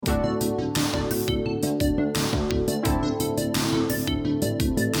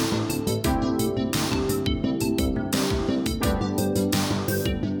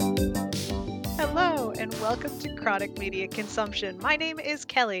welcome to Chronic Media Consumption. My name is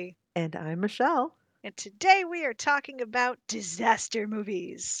Kelly, And I'm Michelle. and today we are talking about disaster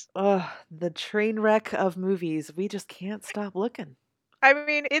movies. Ugh, the train wreck of movies. We just can't stop looking. I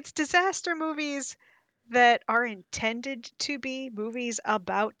mean, it's disaster movies that are intended to be movies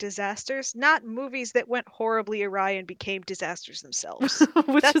about disasters, not movies that went horribly awry and became disasters themselves.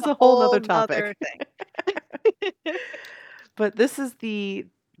 Which That's is a a whole whole nother nother topic. thing. But this is the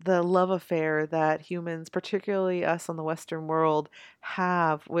love affair that humans, particularly us on the Western world,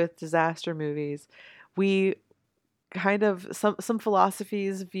 have with disaster movies. We kind of some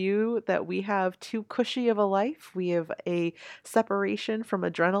philosophies view that we have too cushy of a life. We have a separation from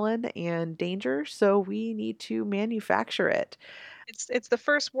adrenaline and danger, so we need to manufacture it. It's the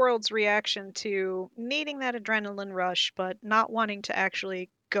first world's reaction to needing that adrenaline rush, but not wanting to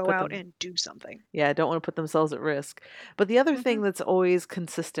actually go Put out them and do something. Yeah, don't want to put themselves at risk. But the other Hmm. thing that's always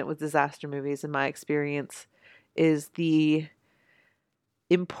consistent with disaster movies, in my experience, is the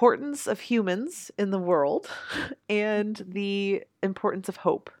importance of humans in the world and the importance of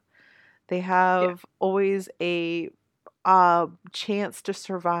hope. They Yeah. have always a chance to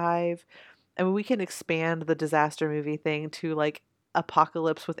survive. I mean, we can expand the disaster movie thing to like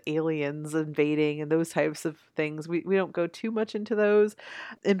apocalypse with aliens invading and those types of things. We don't go too much into those.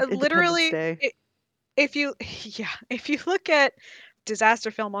 Independence Literally, Day. if you yeah, if you look at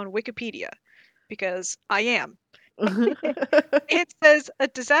disaster film on Wikipedia, because I am, it says a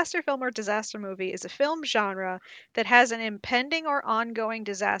disaster film or disaster movie is a film genre that has an impending or ongoing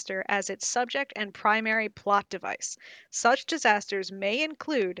disaster as its subject and primary plot device. Such disasters may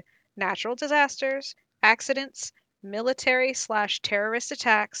include natural disasters, accidents, military/terrorist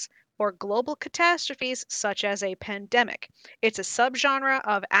attacks, or global catastrophes such as a pandemic. It's a subgenre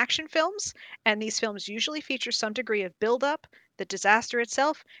of action films, and these films usually feature some degree of build-up, the disaster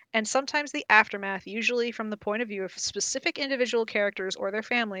itself, and sometimes the aftermath, usually from the point of view of specific individual characters or their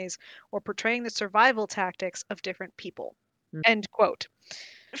families, or portraying the survival tactics of different people. End quote.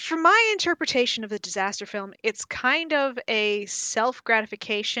 From my interpretation of the disaster film, it's kind of a self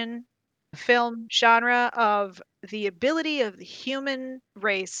gratification film genre of the ability of the human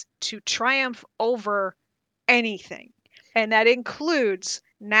race to triumph over anything. And that includes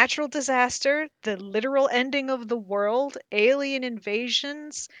natural disaster, the literal ending of the world, alien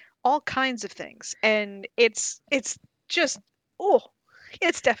invasions, all kinds of things. And it's just oh,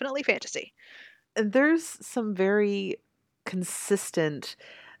 it's definitely fantasy. And there's some very consistent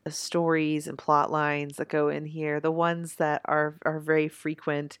stories and plot lines that go in here. The ones that are very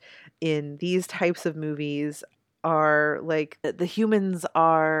frequent in these types of movies are like the humans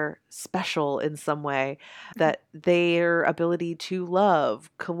are special in some way, Mhm. that their ability to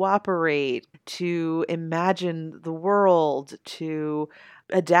love, cooperate, to imagine the world, to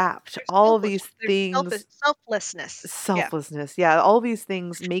adapt, There's all of selfless, these there's things. selflessness. Yeah. Selflessness. Yeah, all these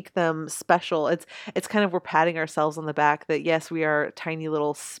things make them special. It's kind of we're patting ourselves on the back that yes, we are a tiny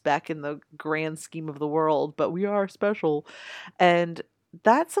little speck in the grand scheme of the world, but we are special. And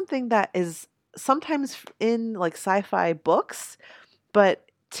that's something that is sometimes in like sci-fi books,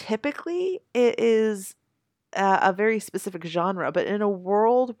 but typically it is a very specific genre. But in a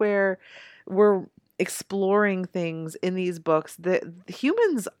world where we're exploring things in these books, the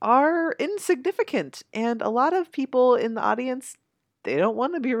humans are insignificant, and a lot of people in the audience, they don't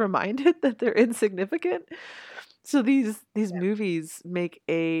want to be reminded that they're insignificant. So these movies make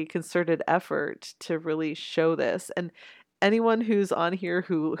a concerted effort to really show this. And anyone who's on here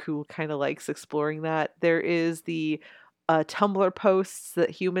who kind of likes exploring that, there is the Tumblr posts that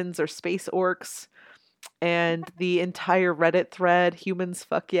humans are space orcs, and the entire Reddit thread, humans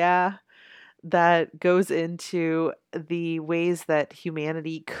fuck yeah, that goes into the ways that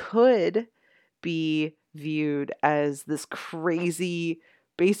humanity could be viewed as this crazy,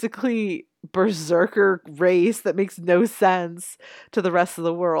 basically berserker race that makes no sense to the rest of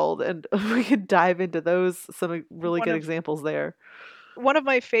the world. And we could dive into those, some really One good of examples there. one of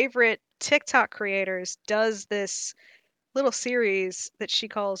my favorite TikTok creators does this little series that she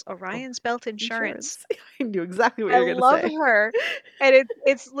calls Oh, Orion's Belt Insurance. insurance. I knew exactly what I you were going to love say. her. And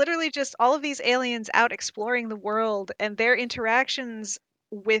it's literally just all of these aliens out exploring the world and their interactions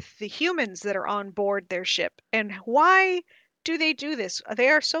with the humans that are on board their ship. And why do they do this? They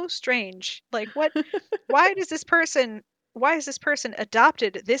are so strange. Like why does this person why has this person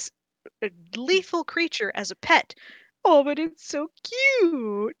adopted this lethal creature as a pet? Oh, but it's so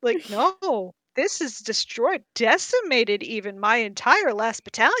cute. Like, no. This has destroyed, decimated even my entire last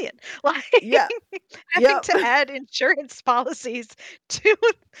battalion. Like Yeah. having Yep. to add insurance policies to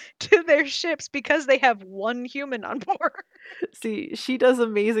to their ships because they have one human on board. See, she does an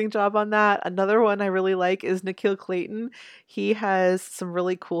amazing job on that. Another one I really like is Nikhil Clayton. He has some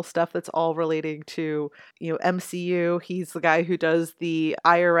really cool stuff that's all relating to, MCU. He's the guy who does the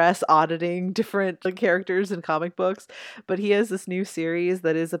IRS auditing different characters in comic books, but he has this new series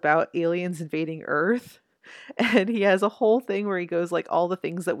that is about aliens invading Earth. And he has a whole thing where he goes like all the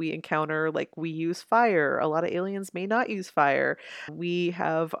things that we encounter, like we use fire. A lot of aliens may not use fire. We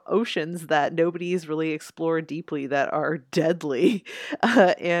have oceans that nobody's really explored deeply that are deadly.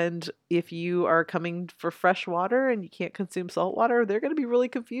 And if you are coming for fresh water and you can't consume salt water, they're going to be really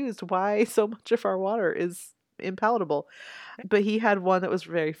confused why so much of our water is impalatable. But he had one that was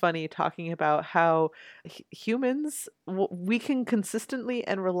very funny talking about how humans, we can consistently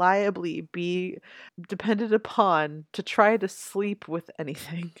and reliably be depended upon to try to sleep with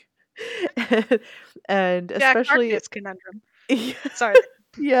anything. and Jack especially Harkness conundrum. Sorry.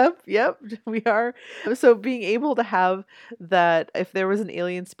 Yep, we are. So being able to have that, if there was an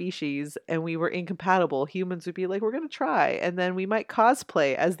alien species and we were incompatible, humans would be like, we're going to try. And then we might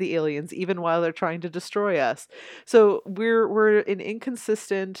cosplay as the aliens even while they're trying to destroy us. So we're an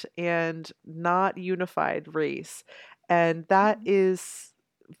inconsistent and not unified race. And that is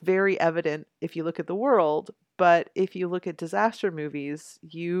very evident if you look at the world. But if you look at disaster movies,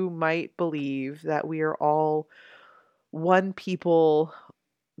 you might believe that we are all one people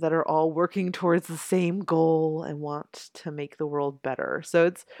that are all working towards the same goal and want to make the world better.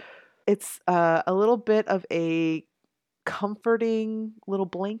 So it's a little bit of a comforting little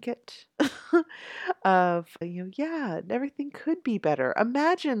blanket of yeah, everything could be better.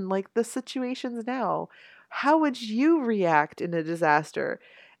 Imagine like the situations now. How would you react in a disaster?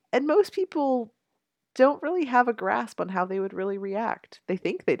 And most people don't really have a grasp on how they would really react. They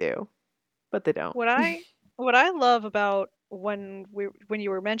think they do, but they don't. What I what I love about when you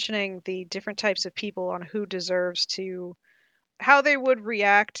were mentioning the different types of people on who deserves to how they would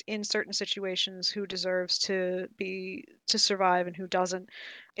react in certain situations, who deserves to survive and who doesn't,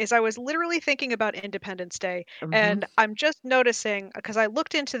 is I was literally thinking about Independence Day, Hmm. and I'm just noticing because I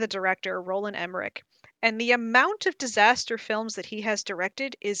looked into the director, Roland Emmerich, and the amount of disaster films that he has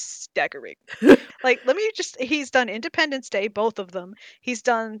directed is staggering. Like, let me just, he's done Independence Day, both of them. He's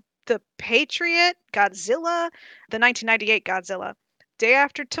done The Patriot, Godzilla, the 1998 Godzilla, Day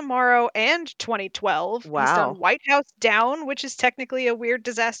After Tomorrow, and 2012. He's done Wow. White House Down, which is technically a weird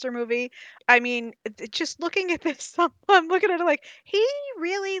disaster movie. I mean, just looking at this, I'm looking at it like, he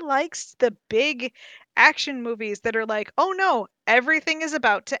really likes the big action movies that are like, oh no, everything is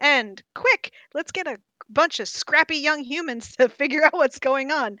about to end. Quick, let's get a bunch of scrappy young humans to figure out what's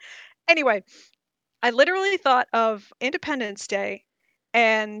going on. Anyway, I literally thought of Independence Day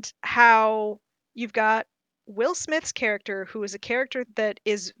and how you've got Will Smith's character, who is a character that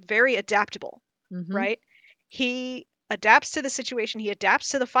is very adaptable, Hmm. right? He adapts to the situation, he adapts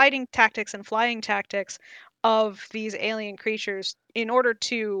to the fighting tactics and flying tactics of these alien creatures in order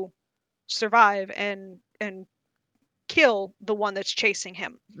to survive and kill the one that's chasing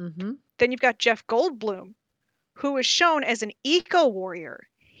him. Hmm. Then you've got Jeff Goldblum, who is shown as an eco warrior.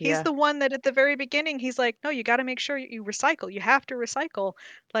 He's Yeah. the one that at the very beginning he's like, no, you got to make sure you recycle. You have to recycle.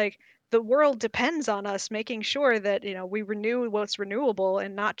 Like the world depends on us making sure that we renew what's renewable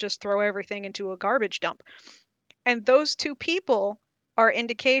and not just throw everything into a garbage dump. And those two people are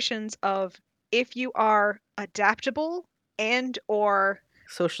indications of if you are adaptable and or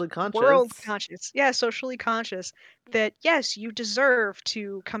Socially world conscious. conscious, yeah, socially conscious, that yes, you deserve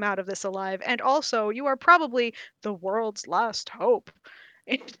to come out of this alive, and also you are probably the world's last hope.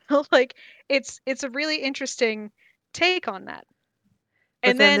 Like it's a really interesting take on that. But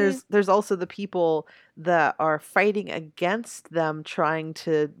And then then there's also the people that are fighting against them trying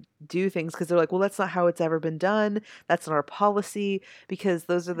to do things because they're like, well, that's not how it's ever been done. That's not our policy. Because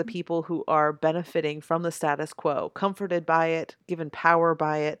those are the Mhm. people who are benefiting from the status quo, comforted by it, given power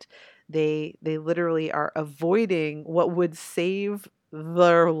by it. They literally are avoiding what would save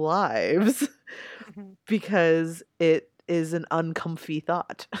their lives Mhm. because it is an uncomfy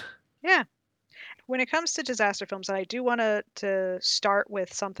thought. Yeah, when it comes to disaster films, and I do want to start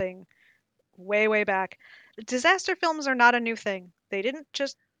with something way back. Disaster films are not a new thing. They didn't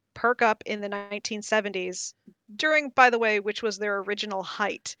just perk up in the 1970s, during, by the way, which was their original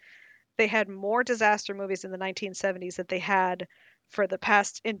height. They had more disaster movies in the 1970s that they had for the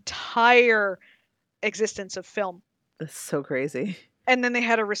past entire existence of film. It's so crazy. And then they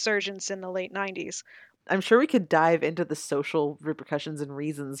had a resurgence in the late 90s. I'm sure we could dive into the social repercussions and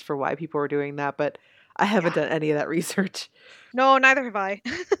reasons for why people are doing that, but I haven't Yeah. done any of that research. No, neither have I.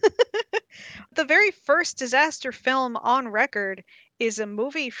 The very first disaster film on record is a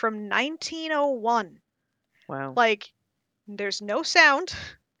movie from 1901. Wow. Like, There's no sound,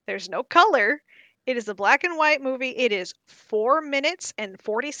 there's no color. It is a black and white movie. It is 4 minutes and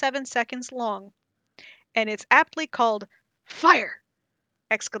 47 seconds long, and it's aptly called Fire!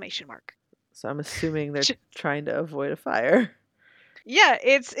 Exclamation mark. So I'm assuming they're trying to avoid a fire. Yeah,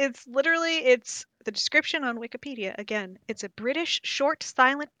 it's literally it's the description on Wikipedia again. It's a British short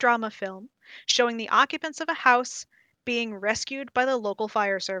silent drama film showing the occupants of a house being rescued by the local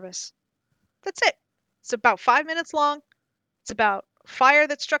fire service. That's it. It's about 5 minutes long. It's about fire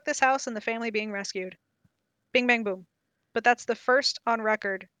that struck this house and the family being rescued. Bing bang boom. But that's the first on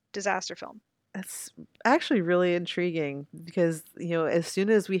record disaster film. That's actually really intriguing because, as soon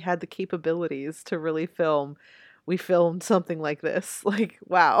as we had the capabilities to really film, we filmed something like this. Like,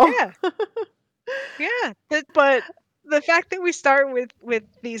 wow. Yeah. Yeah. But the fact that we start with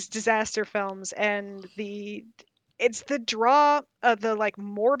these disaster films and it's the draw of the like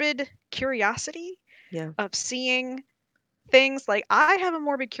morbid curiosity Yeah. of seeing things. Like I have a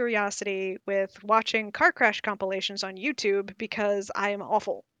morbid curiosity with watching car crash compilations on YouTube because I am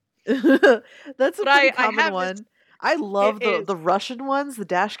awful. That's a But pretty I common have this. one. I It love the is. the Russian ones, the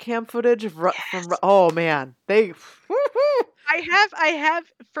dash cam footage from Yes. oh man, they I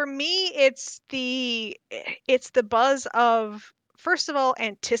have for me it's the buzz of first of all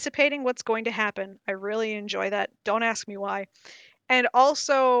anticipating what's going to happen. I really enjoy that. Don't ask me why. And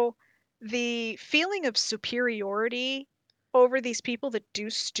also the feeling of superiority over these people that do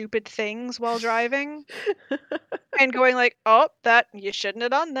stupid things while driving and going like, "Oh, that you shouldn't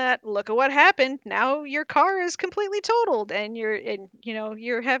have done that. Look at what happened. Now your car is completely totaled and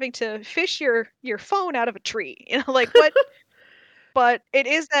you're having to fish your phone out of a tree." Like what? But it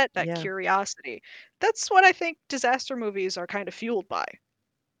is that Yeah. curiosity. That's what I think disaster movies are kind of fueled by.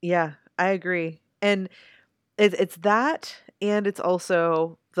 Yeah, I agree. And it's that, and it's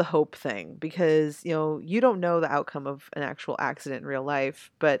also the hope thing because, you don't know the outcome of an actual accident in real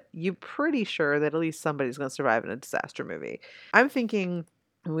life, but you're pretty sure that at least somebody's going to survive in a disaster movie. I'm thinking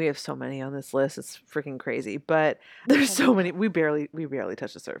we have so many on this list. It's freaking crazy, but there's Oh my so many. god. We barely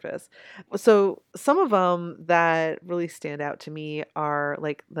touch the surface. So some of them that really stand out to me are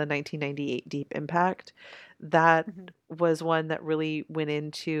like the 1998 Deep Impact. That Mhm. was one that really went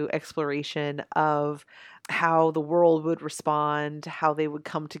into exploration of how the world would respond, how they would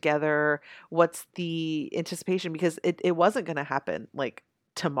come together, what's the anticipation, because it wasn't going to happen like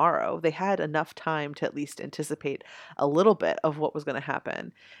tomorrow. They had enough time to at least anticipate a little bit of what was going to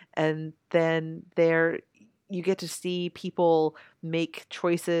happen. And then there you get to see people make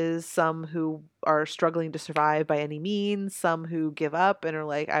choices, some who are struggling to survive by any means, some who give up and are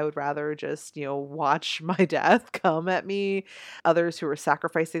like, I would rather just, watch my death come at me. Others who are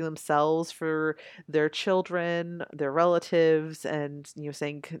sacrificing themselves for their children, their relatives, and,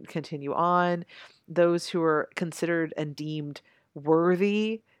 saying continue on. Those who are considered and deemed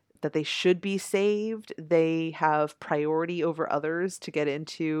worthy, that they should be saved, they have priority over others to get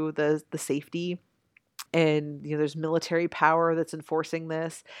into the safety. And there's military power that's enforcing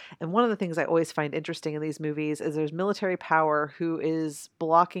this. And one of the things I always find interesting in these movies is there's military power who is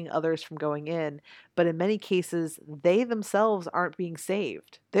blocking others from going in, but in many cases they themselves aren't being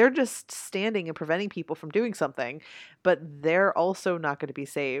saved. They're just standing and preventing people from doing something, but they're also not going to be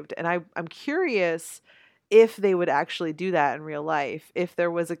saved. And I'm curious if they would actually do that in real life, if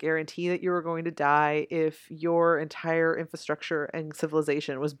there was a guarantee that you were going to die, if your entire infrastructure and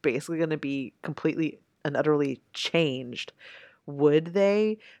civilization was basically going to be completely and utterly changed, would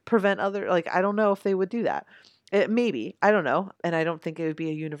they prevent other, like, I don't know if they would do that. Maybe, I don't know, and I don't think it would be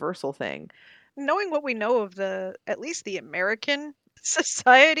a universal thing. Knowing what we know of at least the American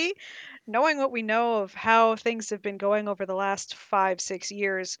society, knowing what we know of how things have been going over the last 5, 6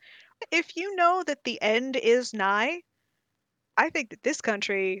 years, if you know that the end is nigh, I think that this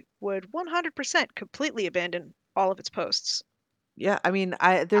country would 100% completely abandon all of its posts. Yeah, I mean,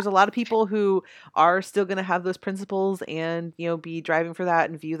 there's a lot of people who are still going to have those principles and, be driving for that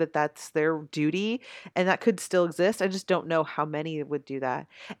and view that that's their duty, and that could still exist. I just don't know how many would do that.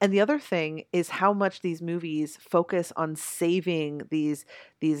 And the other thing is how much these movies focus on saving these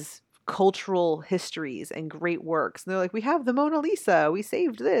cultural histories and great works. And they're like, we have the Mona Lisa, we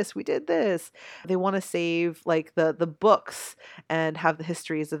saved this, we did this. They want to save like the books and have the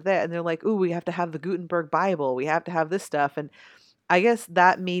histories of that. And they're like, ooh, we have to have the Gutenberg Bible, we have to have this stuff. And I guess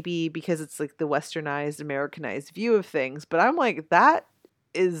that may be because it's like the westernized, Americanized view of things, but I'm like, that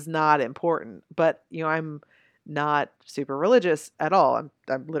is not important. But, I'm not super religious at all.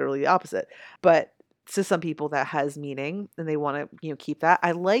 I'm literally the opposite. But to some people that has meaning and they want to, keep that.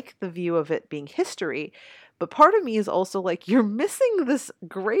 I like the view of it being history, But part of me is also like, you're missing this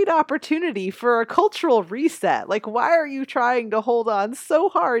great opportunity for a cultural reset. Like, why are you trying to hold on so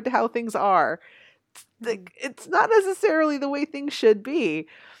hard to how things are? It's not necessarily the way things should be.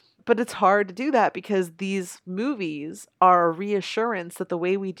 But it's hard to do that because these movies are a reassurance that the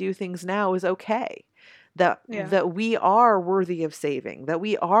way we do things now is okay. That we are worthy of saving, that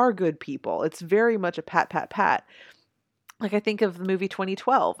we are good people. It's very much a pat, pat, pat. Like I think of the movie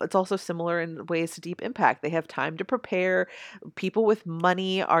 2012. It's also similar in ways to Deep Impact. They have time to prepare. People with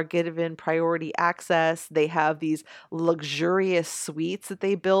money are given priority access. They have these luxurious suites that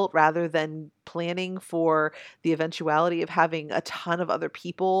they built rather than planning for the eventuality of having a ton of other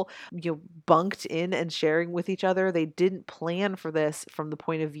people, bunked in and sharing with each other. They didn't plan for this from the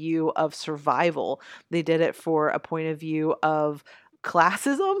point of view of survival. They did it for a point of view of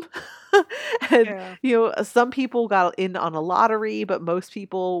classism. And some people got in on a lottery, but most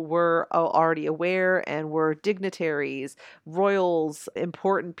people were already aware and were dignitaries, royals,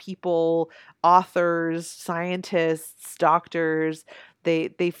 important people, authors, scientists, doctors.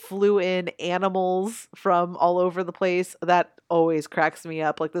 They flew in animals from all over the place. That always cracks me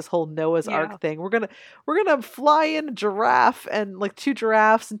up. Like this whole Noah's Ark thing. We're gonna fly in a giraffe and like 2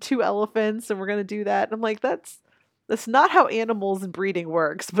 giraffes and 2 elephants, and we're gonna do that. And I'm like, that's not how animals and breeding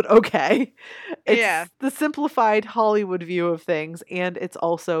works, but okay. It's the simplified Hollywood view of things, and it's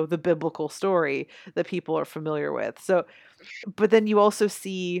also the biblical story that people are familiar with. So, but then you also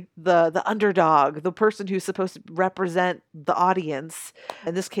see the underdog, the person who's supposed to represent the audience,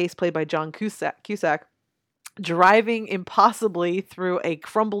 in this case played by John Cusack, driving impossibly through a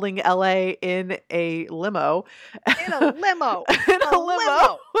crumbling LA in a limo. In a limo.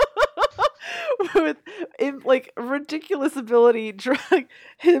 With like ridiculous ability,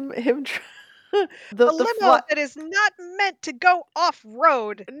 him the limo that is not meant to go off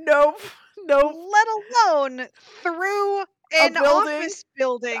road. Nope. Let alone through an office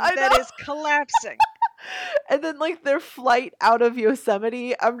building that is collapsing. And then like their flight out of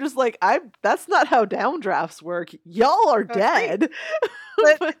Yosemite, I'm just like, that's not how downdrafts work. Y'all are dead.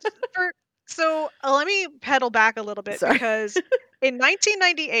 So let me pedal back a little bit. Sorry. Because in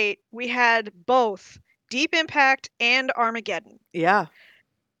 1998 we had both Deep Impact and Armageddon. Yeah.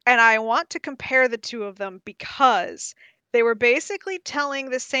 And I want to compare the two of them because they were basically telling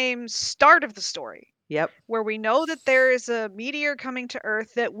the same start of the story. Yep. Where we know that there is a meteor coming to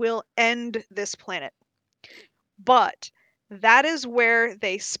Earth that will end this planet. But that is where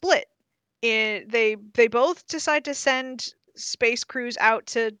they split. They both decide to send space crews out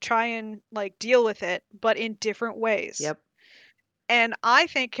to try and like deal with it, but in different ways. Yep. And I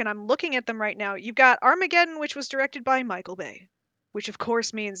think, and I'm looking at them right now, you've got Armageddon, which was directed by Michael Bay, which of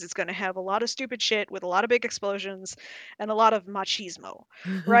course means it's going to have a lot of stupid shit with a lot of big explosions and a lot of machismo,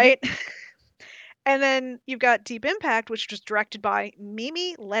 right? And then you've got Deep Impact, which was directed by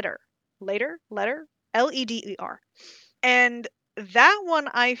Mimi Leder, Leder. And that one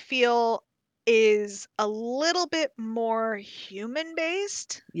I feel is a little bit more human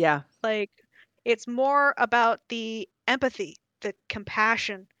based. Yeah. Like it's more about the empathy, the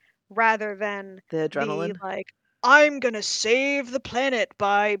compassion, rather than the adrenaline. Like, I'm going to save the planet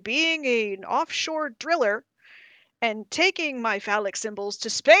by being an offshore driller and taking my phallic symbols to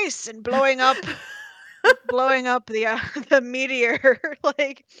space and blowing up the meteor.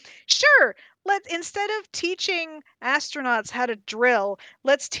 Like, sure, instead of teaching astronauts how to drill,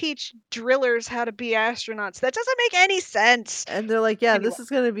 let's teach drillers how to be astronauts. That doesn't make any sense. And they're like, yeah, anyway. This is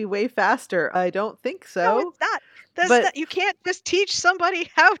going to be way faster. I don't think so. No, it's not. You can't just teach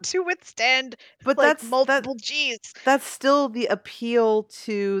somebody how to withstand multiple G's. That's still the appeal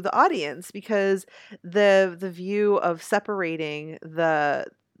to the audience, because the view of separating the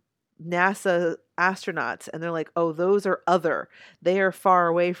NASA astronauts, and they're like, oh, those are other. They are far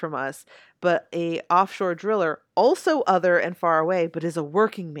away from us. But a offshore driller, also other and far away, but is a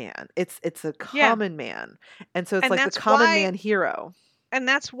working man. It's a common man. And so it's like the common man hero. And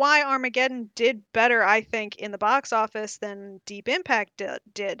that's why Armageddon did better, I think, in the box office than Deep Impact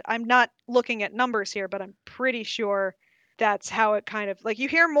did. I'm not looking at numbers here, but I'm pretty sure that's how it kind of, like, you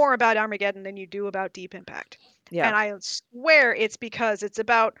hear more about Armageddon than you do about Deep Impact. Yeah. And I swear it's because it's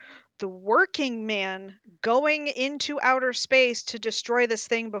about the working man going into outer space to destroy this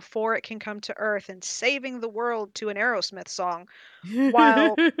thing before it can come to Earth and saving the world to an Aerosmith song.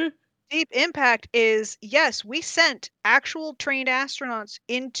 While Deep Impact is, yes, we sent actual trained astronauts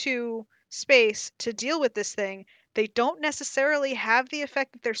into space to deal with this thing. They don't necessarily have the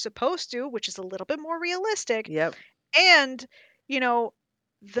effect that they're supposed to, which is a little bit more realistic. Yep. And,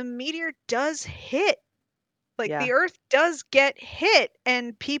 the meteor does hit Like, Yeah. the Earth does get hit,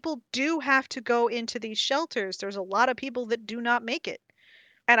 and people do have to go into these shelters. There's a lot of people that do not make it.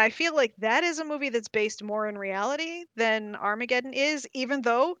 And I feel like that is a movie that's based more in reality than Armageddon is, even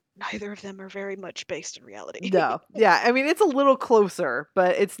though neither of them are very much based in reality. No. Yeah, I mean, it's a little closer,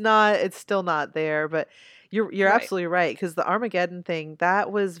 but it's still not there, but you're Right. absolutely right, because the Armageddon thing, that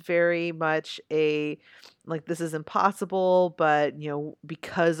was very much a, like, this is impossible, but,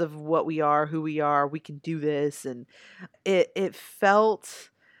 because of what we are, who we are, we can do this, and it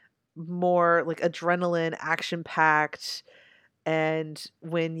felt more like adrenaline, action-packed, and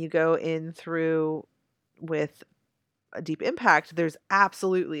when you go in through with a Deep Impact, there's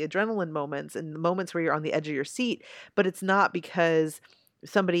absolutely adrenaline moments and moments where you're on the edge of your seat, but it's not because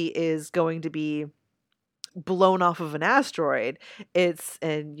somebody is going to be blown off of an asteroid.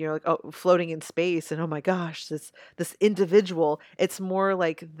 And you're like, oh, floating in space, and oh my gosh, this individual. It's more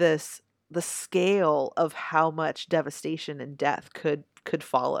like the scale of how much devastation and death could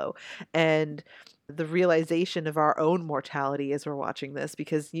follow, and the realization of our own mortality as we're watching this,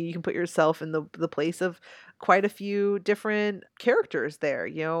 because you can put yourself in the place of quite a few different characters there.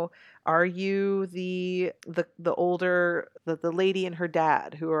 Are you the older, the lady and her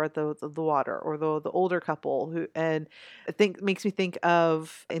dad who are at the water, or the older couple who, and I think makes me think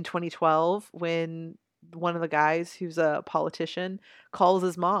of in 2012 when one of the guys who's a politician calls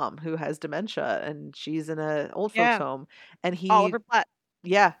his mom who has dementia, and she's in a old folks Yeah. home, and Oliver Platt.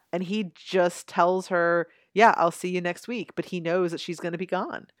 he just tells her, yeah, I'll see you next week, but he knows that she's going to be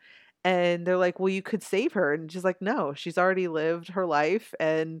gone. And they're like, well, you could save her. And she's like, no, she's already lived her life,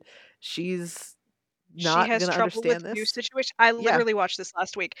 and she's She not has going to trouble with understand new this. situations. I Yeah. literally watched this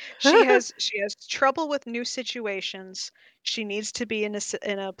last week. She has trouble with new situations. She needs to be in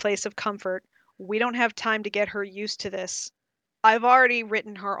a place of comfort. We don't have time to get her used to this. I've already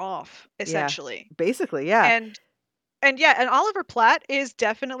written her off, Yeah. essentially. Basically, yeah. And and yeah, and Oliver Platt is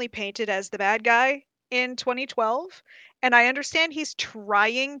definitely painted as the bad guy in 2012. And I understand he's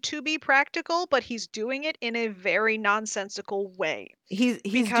trying to be practical, but he's doing it in a very nonsensical way.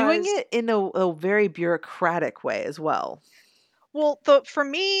 He's doing Because, it in a very bureaucratic way as well. well, for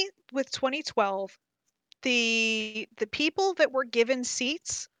me with 2012, the people that were given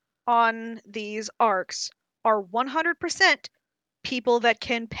seats on these arcs are 100% people that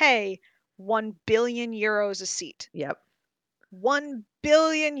can pay 1 billion euros a seat. Yep. 1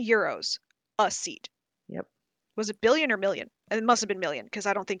 billion euros a seat. Yep. Was it billion or million? It must have been million, because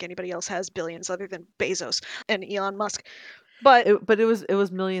I don't think anybody else has billions other than Bezos and Elon Musk. But But it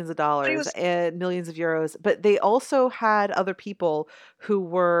was millions of but he dollars was and millions of euros. But they also had other people who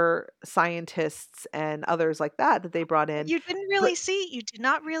were scientists and others like that they brought in. But you did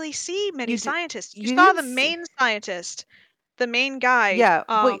not really see many you did scientists. You you saw didn't the see, main scientist, the main guy. yeah,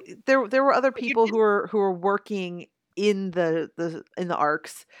 but there were other But you people who didn't were working in the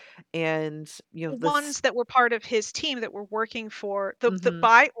arcs, and the this. ones that were part of his team that were working for the Hmm.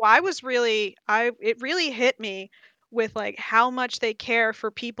 by well, I was really I it really hit me with like how much they care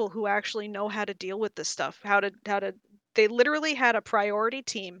for people who actually know how to deal with this stuff, how to they literally had a priority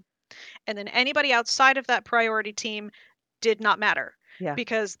team, and then anybody outside of that priority team did not matter, Yeah.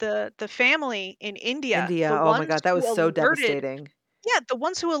 because the family in India, India, the oh my ones god, that who was so alerted devastating. yeah, the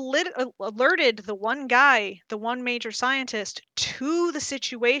ones who alerted the one guy, the one major scientist, to the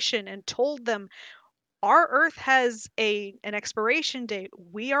situation and told them our Earth has an expiration date.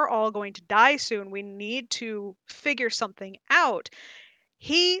 We are all going to die soon. We need to figure something out.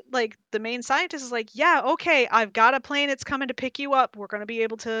 He, like, the main scientist is like, yeah, okay, I've got a plane. It's coming to pick you up. We're going to be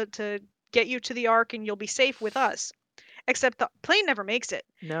able to get you to the Ark, and you'll be safe with us. Except the plane never makes it,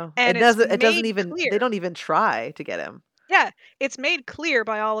 No, and it's it doesn't made even, they clear. don't even try to get him. Yeah, it's made clear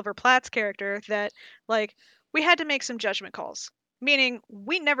by Oliver Platt's character that, like, we had to make some judgment calls, meaning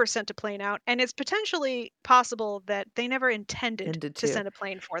we never sent a plane out, and it's potentially possible that they never intended Ended to too. send a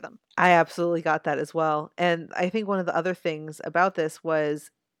plane for them. I absolutely got that as well. And I think one of the other things about this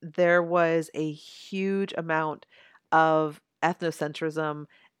was there was a huge amount of ethnocentrism,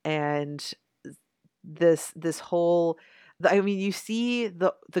 and this whole, I mean, you see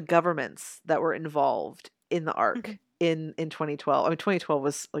the governments that were involved in the Mhm. arc in 2012. I mean, 2012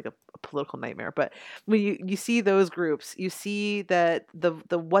 was like a political nightmare, but when you see those groups, you see that the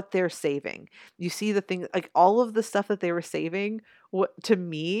what they're saving, you see the thing, like all of the stuff that they were saving, what to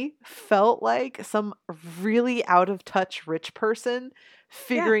me felt like some really out of touch rich person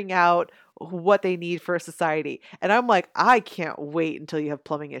Yeah. figuring out what they need for a society. And I'm like, I can't wait until you have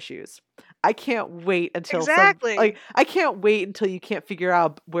plumbing issues. I can't wait until Exactly. I can't wait until you can't figure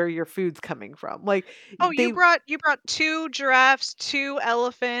out where your food's coming from. Like Oh, they you brought 2 giraffes, 2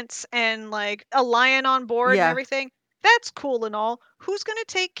 elephants, and, like, a lion on board and yeah. everything. That's cool and all. Who's gonna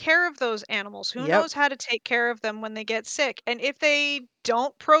take care of those animals? Who Yep. knows how to take care of them when they get sick? And if they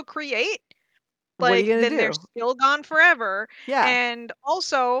don't procreate, What are you like, going to then they're do? still gone forever. Yeah. And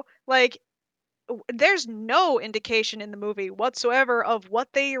also, like, there's no indication in the movie whatsoever of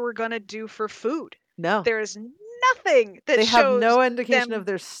what they were gonna do for food. No. There's nothing that They have shows no indication of them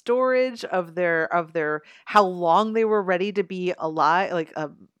their storage, of their how long they were ready to be alive, like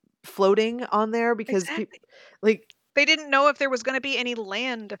floating on there because people exactly. like They didn't know if there was gonna be any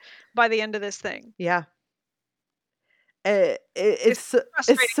land by the end of this thing. yeah. It's It's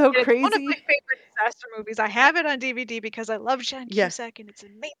frustrating, so and it's one of my crazy. favorite disaster movies. I have it on DVD because I love John Yeah. Cusack, and it's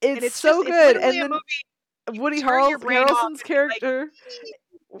amazing, and It's it's just so it's good. literally And a then movie you Woody turn your brain off Harrelson's and be like, character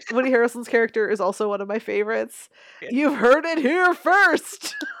Woody Harrelson's character is also one of my favorites. "Yeah, You've heard it here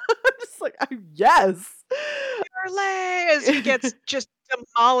first. Just like, yes. Shirley," as he gets just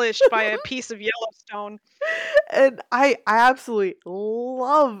demolished by a piece of Yellowstone. And I absolutely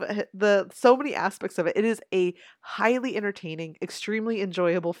love the so many aspects of it. It is a highly entertaining, extremely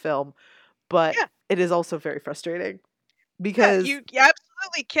enjoyable film, but Yeah, it is also very frustrating yeah, because you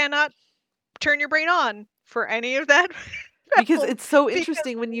absolutely cannot turn your brain on for any of that because film it's so because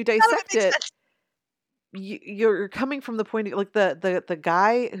interesting when you none of it dissect makes it. sense. You're coming from the point of, like the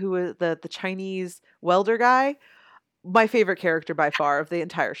guy who is the Chinese welder guy, my favorite character by far of the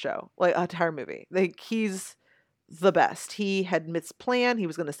entire show, like entire movie. Like he's the best. He had misplan. He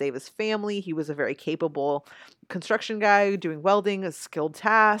was going to save his family. He was a very capable construction guy doing welding, a skilled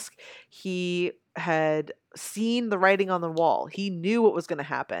task. He had seen the writing on the wall. He knew what was going to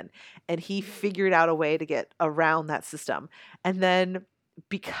happen and he figured out a way to get around that system. And then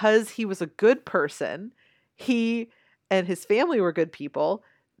because he was a good person, he and his family were good people.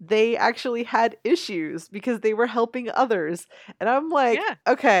 They actually had issues because they were helping others. And I'm like, Yeah.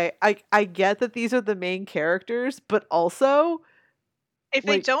 okay, I get that these are the main characters, but also If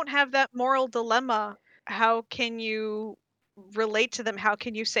they like don't have that moral dilemma, how can you relate to them? How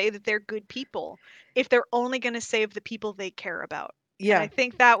can you say that they're good people if they're only going to save the people they care about? And I yeah,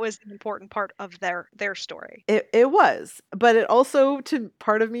 think that was an important part of their story. it was. But it also to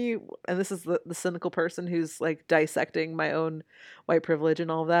part of me, and this is the cynical person who's like dissecting my own white privilege and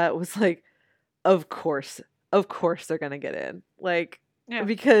all that, was like, of course, of course they're gonna get in. Like Yeah,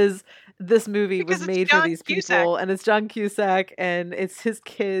 because this movie was because it's made for John these Cusack. people and it's John Cusack and it's his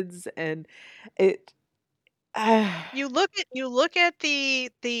kids and it You look at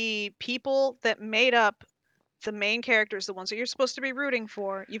the people that made up the main characters, the ones that you're supposed to be rooting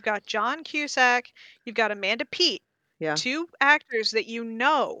for. You've got John Cusack, you've got Amanda Peet, yeah. 2 actors that you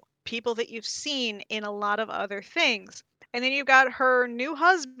know, people that you've seen in a lot of other things. And then you've got her new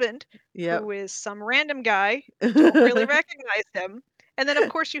husband, Yep. who is some random guy, you don't really recognize him. And then, of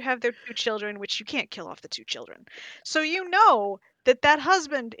course, you have their 2 children, which you can't kill off the 2 children. So you know that that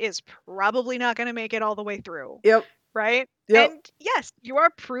husband is probably not gonna make it all the way through, Yep. right? Yep. And yes, you are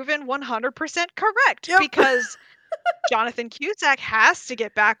proven 100% correct Yep. because Jonathan Cusack has to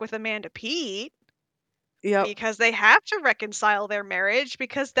get back with Amanda Peet Yep. because they have to reconcile their marriage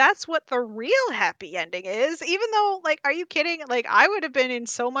because that's what the real happy ending is. Even though, like, are you kidding? Like, I would have been in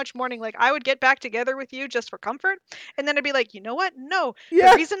so much mourning. Like, I would get back together with you just for comfort. And then I'd be like, you know what? No, the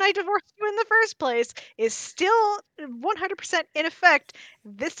Yeah. reason I divorced you in the first place is still 100% in effect.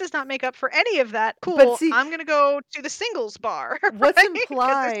 This does not make up for any of that. But Cool. see, I'm going to go to the singles bar, what's right? Because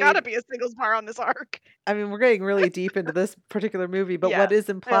there's got to implied be a singles bar on this arc. I mean, we're getting really deep into this particular movie, but Yeah, what is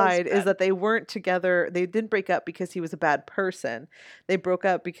that was implied is bad. that they weren't together. They didn't break up because he was a bad person. They broke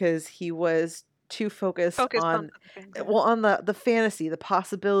up because he was too focused Focus on on other things. Yeah. well on the fantasy, the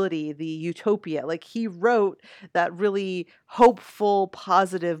possibility, the utopia. Like he wrote that really hopeful,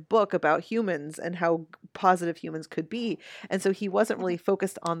 positive book about humans and how positive humans could be. And so he wasn't really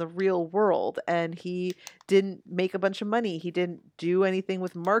focused on the real world and he didn't make a bunch of money. He didn't do anything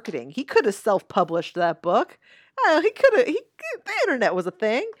with marketing. He could have self-published that book. He could have. The internet was a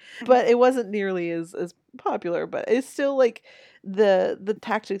thing, but it wasn't nearly as popular. But it's still like the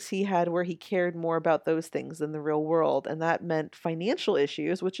tactics he had, where he cared more about those things than the real world, and that meant financial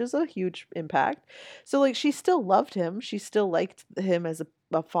issues, which is a huge impact. So like, she still loved him. She still liked him as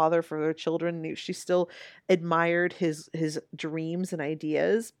a father for their children. She still admired his dreams and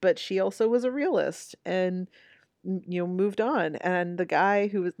ideas, but she also was a realist and moved on. And the guy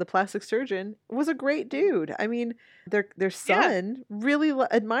who was the plastic surgeon was a great dude. I mean, their Yeah. son really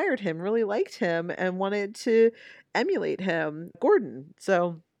admired him, really liked him, and wanted to emulate him, Gordon.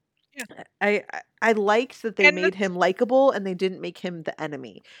 So Yeah. I liked that they And made that's him likable and they didn't make him the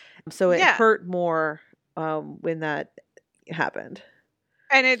enemy. So it yeah. hurt more when that happened.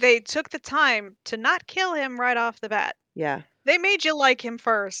 And they took the time to not kill him right off the bat. Yeah. They made you like him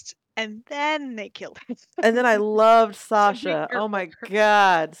first, and then they killed him. And then I loved So be Sasha. Oh careful. my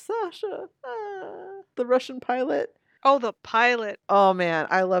God. Sasha. The Russian pilot. Oh, the pilot. Oh man,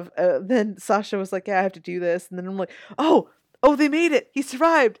 I love then Sasha was like, "Yeah, I have to do this." And then I'm like, "Oh, they made it. He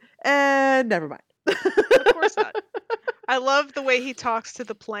survived." And never mind. Of course not. I love the way he talks to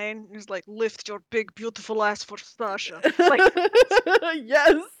the plane. He's like, "Lift your big, beautiful ass for Sasha." Like,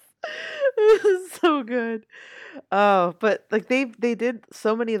 Yes. So good. Oh, but like they did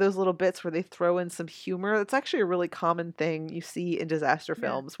so many of those little bits where they throw in some humor. That's actually a really common thing you see in disaster yeah,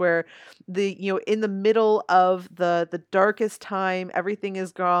 films where in the middle of the darkest time, everything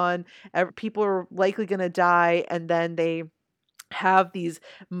is gone, people are likely going to die, and then they have these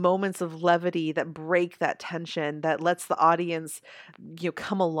moments of levity that break that tension, that lets the audience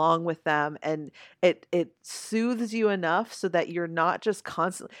come along with them, and it soothes you enough so that you're not just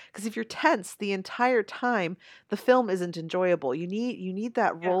constantly, because if you're tense the entire time, the film isn't enjoyable. You need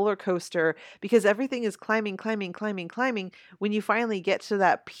that yeah, roller coaster, because everything is climbing, climbing, climbing, climbing. When you finally get to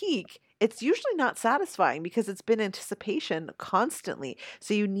that peak, it's usually not satisfying because it's been anticipation constantly.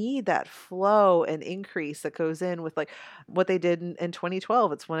 So you need that flow and increase that goes in with like what they did in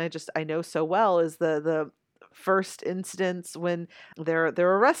 2012. It's when I know so well is the first instance when they're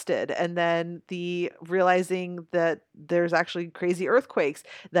arrested, and then the realizing that there's actually crazy earthquakes,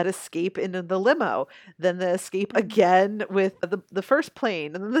 that escape into the limo, then the escape mhm. again with the first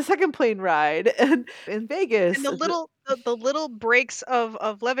plane, and then the second plane ride and in And Vegas. the little breaks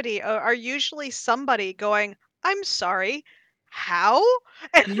of levity are usually somebody going, "I'm sorry, how?"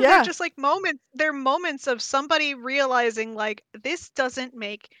 And they're Yeah. just like moments. They're moments of somebody realizing like this doesn't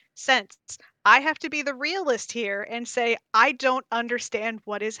make sense. I have to be the realist here and say I don't understand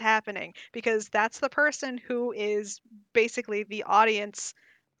what is happening because that's the person who is basically the audience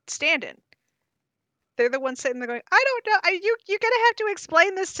stand-in. They're the ones sitting there going, "I don't know. You're gonna have to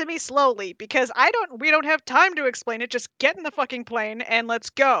explain this to me slowly because we don't have time to explain it. Just get in the fucking plane and let's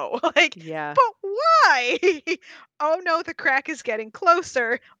go." Like, Yeah. but why? Oh no, the crack is getting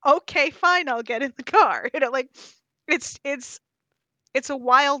closer. Okay, fine, I'll get in the car. Like it's it's it's a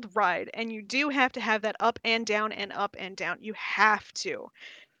wild ride, and you do have to have that up and down and up and down. You have to.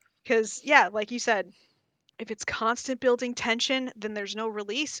 Because yeah, like you said, if it's constant building tension, then there's no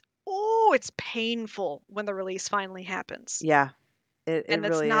release. Oh, it's painful when the release finally happens. Yeah. It And that's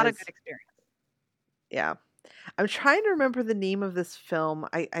really not a good is. experience. Yeah. I'm trying to remember the name of this film.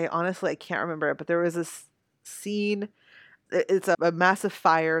 I honestly I can't remember it, but there was this scene. It's a massive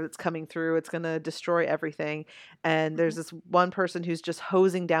fire that's coming through. It's going to destroy everything. And there's Mhm. this one person who's just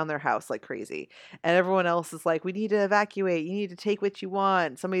hosing down their house like crazy. And everyone else is like, we need to evacuate. You need to take what you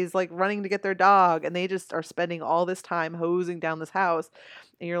want. Somebody's like running to get their dog. And they just are spending all this time hosing down this house.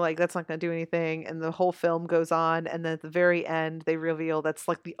 And you're like, that's not going to do anything. And the whole film goes on. And then at the very end, they reveal that's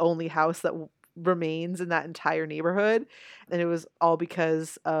like the only house that remains in that entire neighborhood. And it was all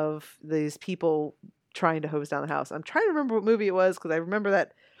because of these people trying to hose down the house. I'm trying to remember what movie it was because I remember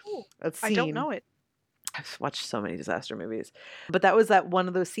Ooh, that I don't scene. know it. I've watched so many disaster movies, but that was that one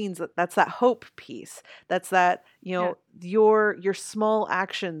of those scenes that's that hope piece. That's that, Yeah. your small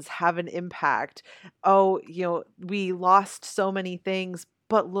actions have an impact. Oh, we lost so many things,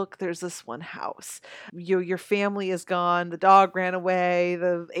 but look, there's this one house. Your family is gone. The dog ran away.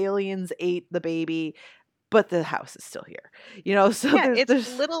 The aliens ate the baby, but the house is still here. So Yeah, there's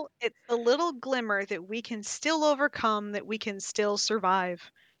it's a little glimmer that we can still overcome, that we can still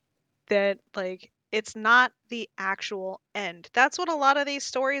survive. That like it's not the actual end. That's what a lot of these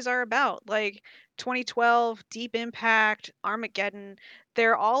stories are about. Like 2012, Deep Impact, Armageddon,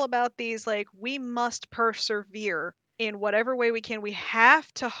 they're all about these like we must persevere in whatever way we can. We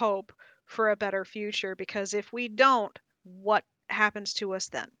have to hope for a better future because if we don't, what happens to us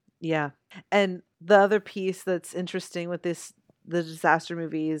then? Yeah. And the other piece that's interesting with the disaster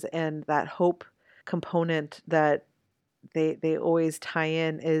movies and that hope component that they always tie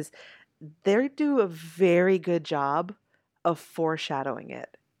in is they do a very good job of foreshadowing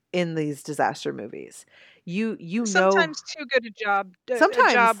it in these disaster movies. You Sometimes too good a job, a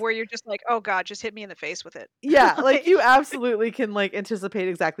job sometimes, where you're just like, "Oh god, just hit me in the face with it." yeah, like Like, you absolutely can like anticipate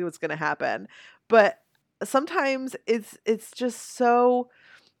exactly what's going to happen. But sometimes it's just so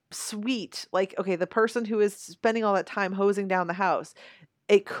sweet. Like, okay, the person who is spending all that time hosing down the house,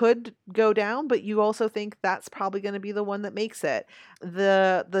 it could go down, but you also think that's probably going to be the one that makes it.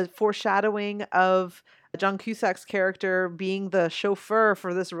 The foreshadowing of John Cusack's character being the chauffeur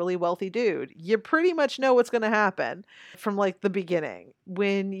for this really wealthy dude. You pretty much know what's going to happen from like the beginning.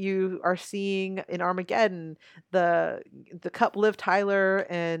 When you are seeing in Armageddon the Liv Tyler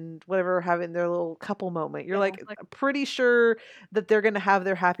and whatever having their little couple moment, you're Yeah, like like pretty sure that they're going to have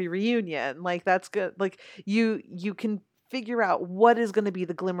their happy reunion. Like that's good. Like you can figure out what is going to be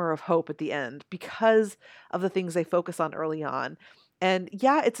the glimmer of hope at the end because of the things they focus on early on. And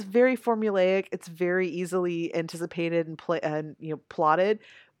yeah, it's very formulaic. It's very easily anticipated and plotted,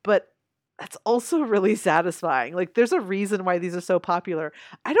 but that's also really satisfying. Like there's a reason why these are so popular.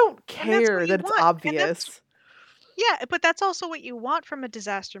 I don't and that's what care you that it's want. And that's obvious. yeah, but that's also what you want from a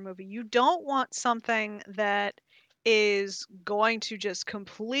disaster movie. You don't want something that is going to just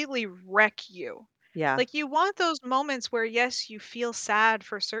completely wreck you. Yeah. Like you want those moments where yes, you feel sad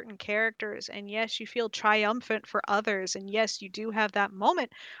for certain characters and yes, you feel triumphant for others and yes, you do have that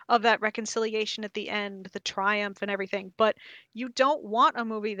moment of that reconciliation at the end, the triumph and everything, but you don't want a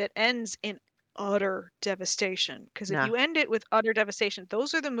movie that ends in utter devastation because if Nah. you end it with utter devastation,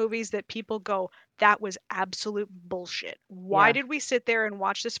 those are the movies that people go, that was absolute bullshit. Why Yeah. did we sit there and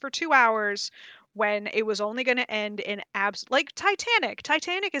watch this for 2 hours when it was only going to end in like Titanic.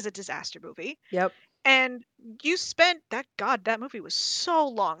 Titanic is a disaster movie Yep. and you spent that movie was so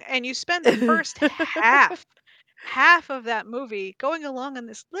long, and you spend the first half of that movie going along on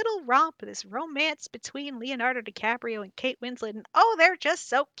this little romp, this romance between Leonardo DiCaprio and Kate Winslet, and oh, they're just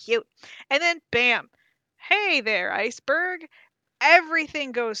so cute. And then bam, hey there, iceberg.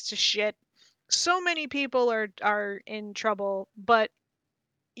 Everything goes to shit. So many people are in trouble, but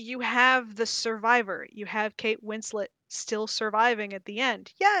you have the survivor. You have Kate Winslet still surviving at the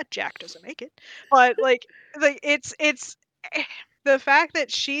end. Yeah, Jack doesn't make it, but like it's the fact that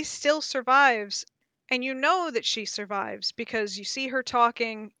she still survives, and you know that she survives because you see her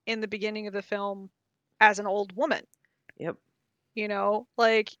talking in the beginning of the film as an old woman. Yep. You know,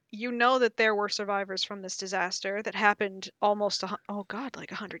 like you know that there were survivors from this disaster that happened almost oh god,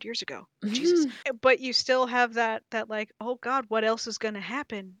 like 100 years ago. Jesus. But you still have that like, oh god, what else is going to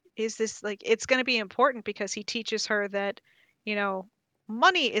happen? Is this like it's going to be important because he teaches her that, you know,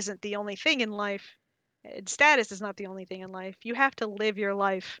 money isn't the only thing in life. And status is not the only thing in life. You have to live your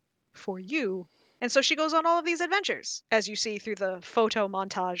life for you. And so she goes on all of these adventures, as you see through the photo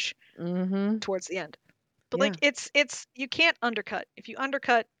montage Mm-hmm. towards the end. But Yeah. like it's you can't undercut. If you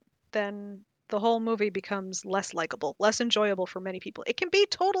undercut, then the whole movie becomes less likable, less enjoyable for many people. It can be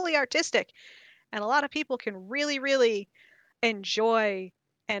totally artistic, and a lot of people can really, really enjoy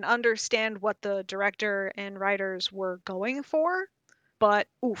and understand what the director and writers were going for. But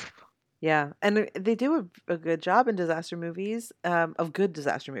oof, Yeah, and they do a good job in disaster movies, of good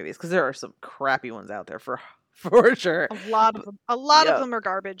disaster movies, because there are some crappy ones out there for for sure. a lot of Yeah, them are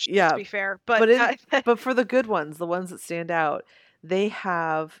garbage, to yeah, be fair. But but for the good ones, the ones that stand out, they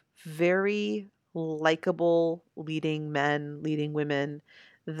have very likable leading men, leading women.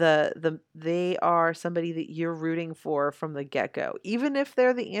 They are somebody that you're rooting for from the get-go. Even if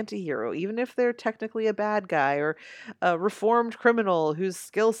they're the anti-hero, even if they're technically a bad guy or a reformed criminal whose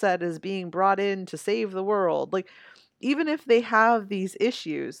skill set is being brought in to save the world. Like even if they have these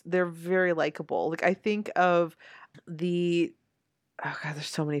issues, they're very likable. Like I think of the oh god, there's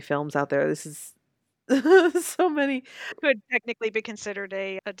so many films out there. This is so many. could technically be considered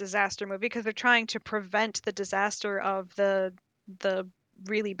a disaster movie because they're trying to prevent the disaster of the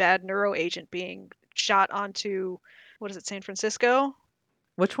really bad neuro agent being shot onto what is it, San Francisco?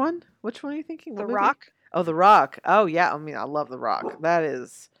 Which one? Which one are you thinking? What The movie? Rock? Oh, The Rock. Oh yeah, I mean, I love The Rock. That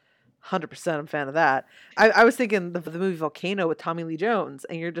is 100% I'm a fan of that. I was thinking the movie Volcano with Tommy Lee Jones,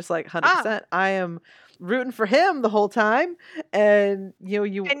 and you're just like Ah, 100%. I am rooting for him the whole time, and you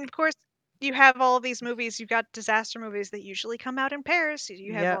and of course, you have all of these movies. You've got disaster movies that usually come out in pairs.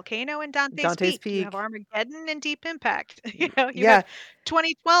 You have yeah, Volcano and Dante's Dante's Peak. You have Peak. Armageddon and Deep Impact. You Yeah, have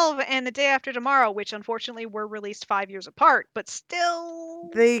 2012 and The Day After Tomorrow, which unfortunately were released 5 years apart, but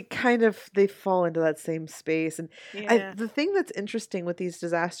still, they fall into that same space. And yeah, the thing that's interesting with these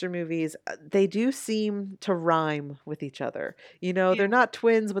disaster movies, they do seem to rhyme with each other. They're yeah. not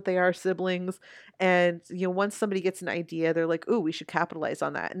twins, but they are siblings. And once somebody gets an idea, they're like, "Ooh, we should capitalize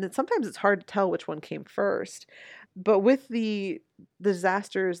on that." And then sometimes it's hard to tell which one came first. But with the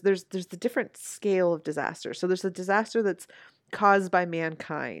disasters, there's the different scale of disaster. So there's a disaster that's caused by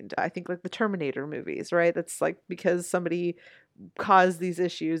mankind. I think like the Terminator movies, right? That's like because somebody cause these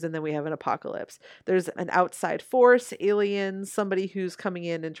issues and then we have an apocalypse. There's an outside force, aliens, somebody who's coming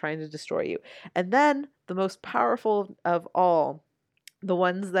in and trying to destroy you. And then the most powerful of all the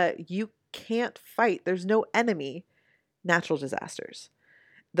ones that you can't fight, there's no enemy, natural disasters.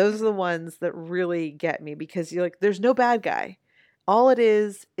 Those are the ones that really get me, because you're like, there's no bad guy. All it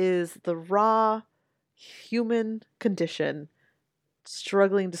is the raw human condition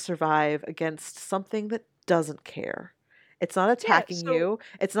struggling to survive against something that doesn't care. It's not Yeah, attacking so you.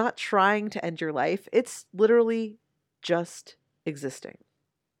 It's not trying to end your life. It's literally just existing.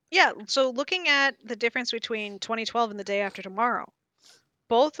 yeah, so looking at the difference between 2012 and The Day After Tomorrow,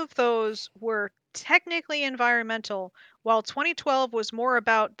 both of those were technically environmental, while 2012 was more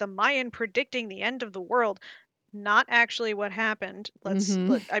about the Mayan predicting the end of the world, not actually what happened.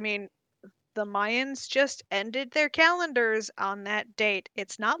 Mm-hmm. I mean, the Mayans just ended their calendars on that date.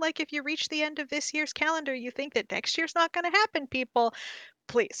 It's not like if you reach the end of this year's calendar, you think that next year's not going to happen, people.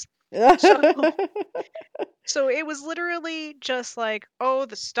 Please. So so it was literally just like, oh,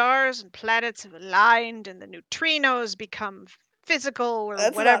 the stars and planets have aligned and the neutrinos become physical or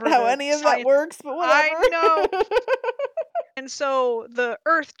That's not whatever how the any of that science. works, but I whatever. know. And so the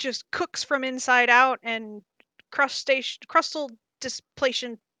earth just cooks from inside out and crustal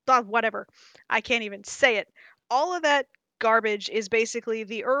displacement, blah, whatever. I can't even say it. All of that garbage is basically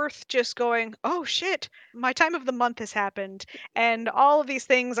the earth just going, oh shit, my time of the month has happened. And all of these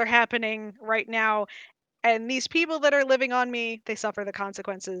things are happening right now. And these people that are living on me, they suffer the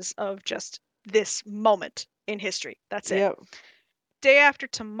consequences of just this moment in history. That's it. Yep. Day After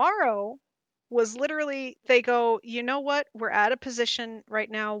Tomorrow was literally, they go, you know what? We're at a position right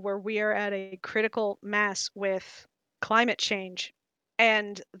now where we are at a critical mass with climate change,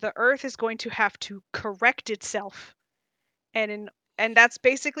 and the earth is going to have to correct itself. And that's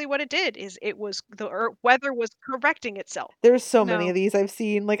basically what it did, is it was weather was correcting itself. There's so many No. of these I've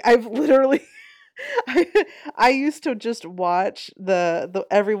seen. Like, I've literally I, I used to just watch the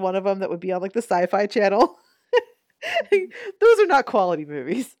every one of them that would be on like the Sci-Fi Channel. Those are not quality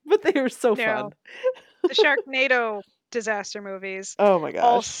movies, but they are so No. fun. The Sharknado disaster movies, Oh my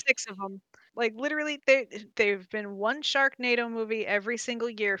all gosh. 6 of them. Like, literally, they've been one Sharknado movie every single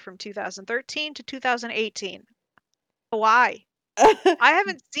year from 2013 to 2018. Why? I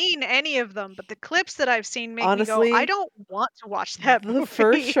haven't seen any of them, but the clips that I've seen make me go, "I Honestly, don't want to watch that the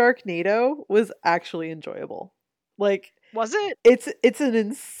first movie." Sharknado was actually enjoyable. Like, Was it? it's an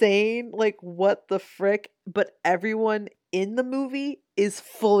insane, like, what the frick, but everyone in the movie is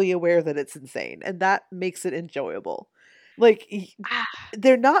fully aware that it's insane, and that makes it enjoyable. Like, Ah,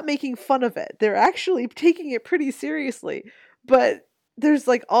 they're not making fun of it. They're actually taking it pretty seriously. But there's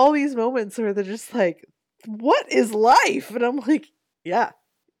like all these moments where they're just like, "What is life?" And I'm like, "Yeah.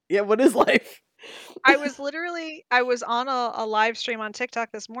 Yeah, what is life?" I was on a live stream on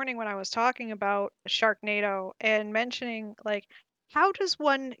TikTok this morning when I was talking about Sharknado and mentioning, like, how does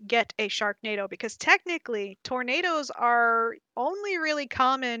one get a Sharknado? Because technically, tornadoes are only really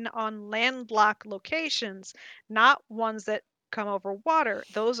common on landlocked locations, not ones that come over water.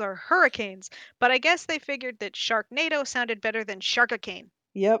 Those are hurricanes. But I guess they figured that Sharknado sounded better than Sharkicane.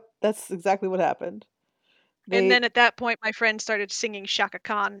 Yep, that's exactly what happened. And They then at that point, my friend started singing Shaka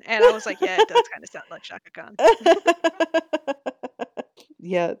Khan, and I was like, yeah, it does kind of sound like Shaka Khan.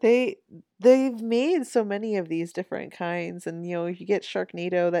 Yeah, they've made so many of these different kinds, and you get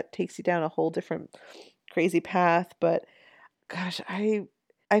Sharknado that takes you down a whole different crazy path, but gosh,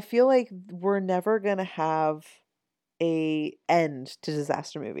 I feel like we're never going to have a end to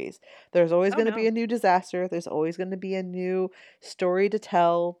disaster movies. There's always Oh going to be no. a new disaster, there's always going to be a new story to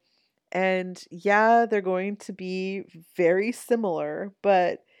tell. And yeah, they're going to be very similar,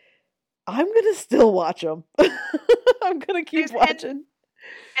 but I'm going to still watch them. I'm going to keep There's watching.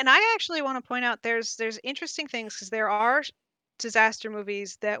 and I actually want to point out there's interesting things because there are disaster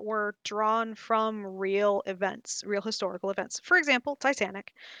movies that were drawn from real events, real historical events. For example,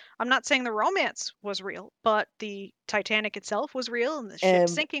 Titanic. I'm not saying the romance was real, but the Titanic itself was real and the ship And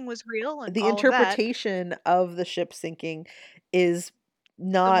sinking was real and the all of that. interpretation of the ship sinking is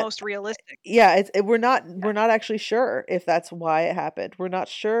The not, most realistic. yeah, we're not Yeah. actually sure if that's why it happened. We're not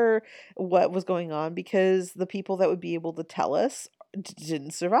sure what was going on because the people that would be able to tell us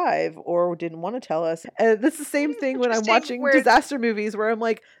didn't survive or didn't want to tell us. And that's the same It's thing when I'm interesting watching where disaster movies where I'm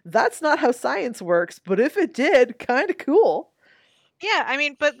like, that's not how science works, but if it did, kind of cool. yeah, I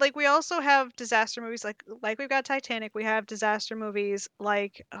mean, but like we also have disaster movies like we've got Titanic, we have disaster movies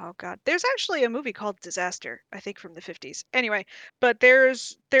like, oh god, there's actually a movie called Disaster, I think from the 50s. Anyway, but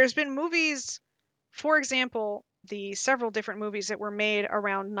there's been movies, for example, the several different movies that were made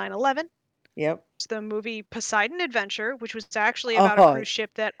around 9/11. Yep. It's the movie Poseidon Adventure, which was actually about a Oh, cruise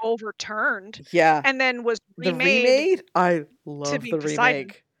ship that overturned yeah. and then was The remade remade? I to love be the Poseidon.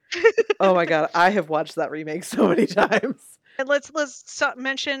 remake. Oh my god, I have watched that remake so many times. And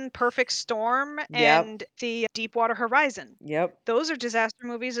mention Perfect Storm Yep. and the Deepwater Horizon. Yep. Those are disaster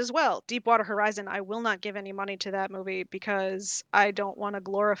movies as well. Deepwater Horizon, I will not give any money to that movie because I don't want to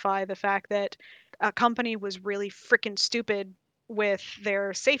glorify the fact that a company was really freaking stupid with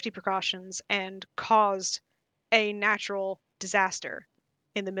their safety precautions and caused a natural disaster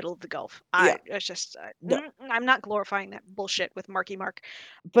in the middle of the Gulf. Yeah. It's just, No. I'm not glorifying that bullshit with Marky Mark.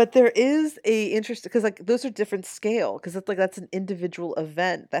 But there is a interest because like those are different scale because it's like that's an individual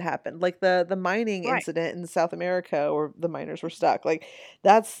event that happened. Like the mining Right. incident in South America or the miners were stuck. Like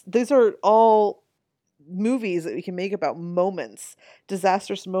that's these are all movies that we can make about moments,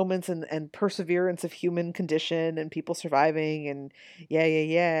 disastrous moments and perseverance of human condition and people surviving and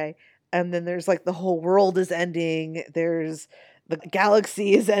yeah. And then there's like the whole world is ending. There's the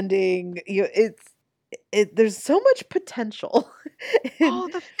galaxy is ending. You know, there's so much potential in Oh,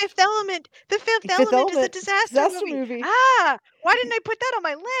 The Fifth Element. The Fifth Fifth Element is a Element disaster disaster movie. movie. Ah, why didn't I put that on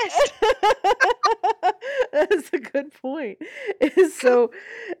my list? That's a good point. It's so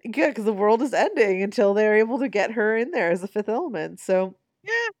good because the world is ending until they're able to get her in there as a fifth element. So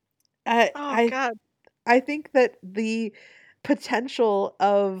Yeah. I Oh I God. I think that the potential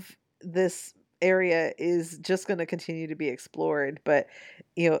of this area is just going to continue to be explored. But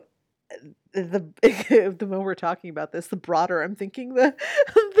you know, the the more we're talking about this, the broader I'm thinking the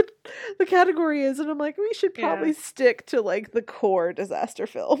the category is, and I'm like, we should Yeah. probably stick to like the core disaster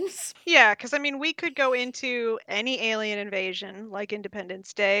films. Yeah, because I mean, we could go into any alien invasion, like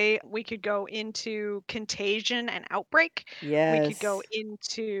Independence Day. We could go into Contagion and Outbreak. We could go Yes.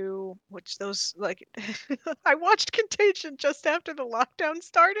 into which those like I watched Contagion just after the lockdown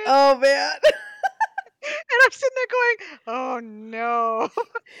started. Oh man. And I'm sitting there going, "Oh no.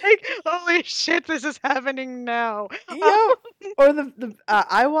 Like, holy shit, this is happening now." Um, Yep. Or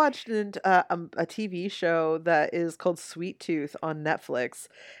I watched a TV show that is called Sweet Tooth on Netflix,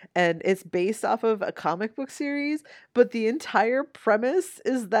 and it's based off of a comic book series, but the entire premise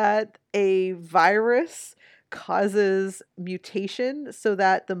is that a virus causes mutation so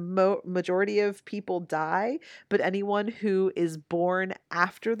that the majority of people die, but anyone who is born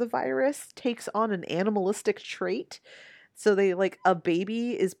after the virus takes on an animalistic trait. So they like a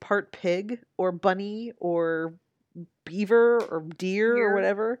baby is part pig or bunny or beaver or deer or Weird.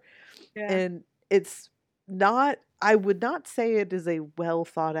 whatever. Yeah. And it's not, I would not say it is a well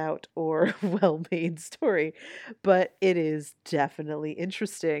thought out or well made story, but it is definitely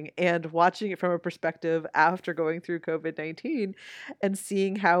interesting. And watching it from a perspective after going through COVID-19 and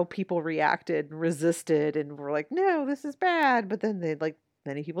seeing how people reacted and resisted and were like, no, this is bad. But then they like,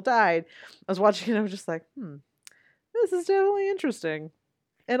 many people died. I was watching it, I was just like, this is definitely interesting.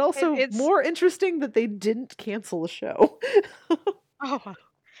 And also It's more interesting that they didn't cancel the show. oh,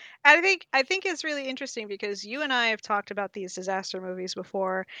 I think it's really interesting because you and I have talked about these disaster movies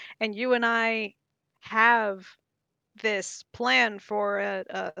before, and you and I have this plan for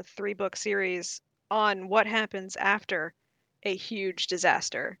a three-book series on what happens after a huge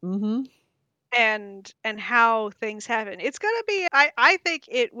disaster Mhm. and how things happen. It's gonna be I think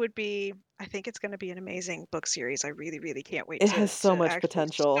it would be I think it's gonna be an amazing book series. I really, really can't wait It to has so much actually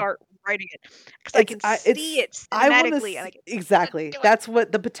potential. start writing it because I can see it I wanna cinematically and I can see them exactly. do it. That's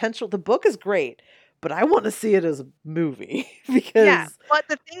what the potential the book is great, but I wanna see it as a movie Yeah, because but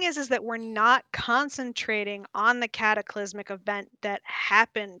the thing is that we're not concentrating on the cataclysmic event that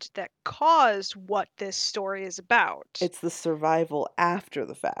happened that caused what this story is about. it's the survival after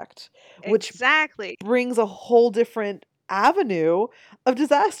the fact, which Exactly. brings a whole different avenue of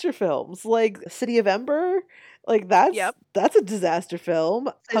disaster films, like City of Ember, like Yep. that's a disaster film.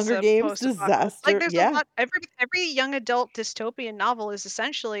 Is Hunger a Games post-apocalypse. Like disaster, there's a yeah. lot every young adult dystopian novel is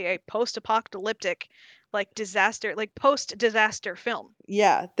essentially a post-apocalyptic like disaster, like post-disaster film.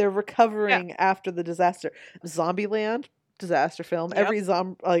 Yeah, they're Yeah. recovering after the disaster. Zombieland, disaster film. Yep. Every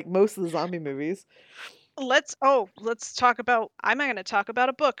like most of the zombie movies. Let's talk about I'm not gonna talk about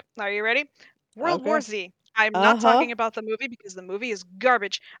a book. Are you ready? World War Okay. Z. I'm not Uh-huh. talking about the movie because the movie is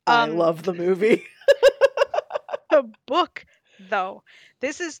garbage. I love the movie. The book, though,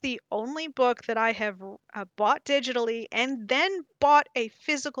 this is the only book that I have bought digitally and then bought a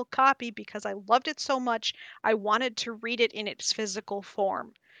physical copy because I loved it so much. I wanted to read it in its physical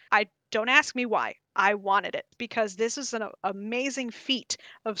form. I don't ask me why. I wanted it because this is an amazing feat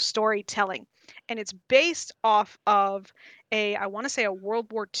of storytelling. And it's based off of I want to say a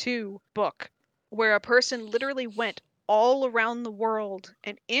World War II book where a person literally went all around the world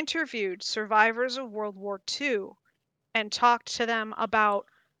and interviewed survivors of World War II and talked to them about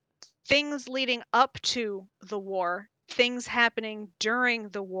things leading up to the war, things happening during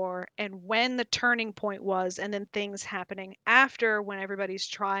the war and when the turning point was, and then things happening after when everybody's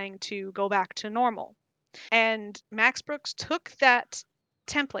trying to go back to normal. And Max Brooks took that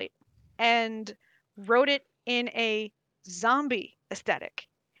template and wrote it in a zombie aesthetic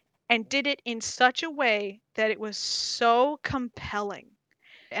and did it in such a way that it was so compelling.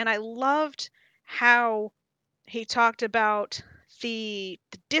 And I loved how he talked about the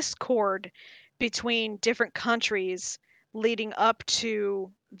discord between different countries leading up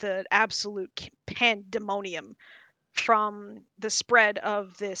to the absolute pandemonium from the spread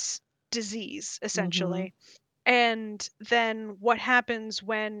of this disease, Mm-hmm. essentially. And then what happens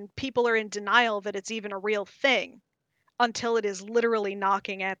when people are in denial that it's even a real thing until it is literally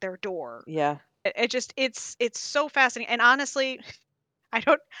knocking at their door. Yeah. It just it's so fascinating. And honestly, I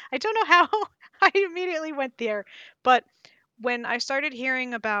don't I don't know how I immediately went there, but when I started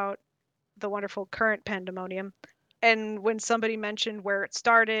hearing about the wonderful current pandemonium, and when somebody mentioned where it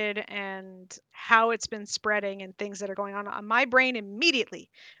started and how it's been spreading and things that are going on, my brain immediately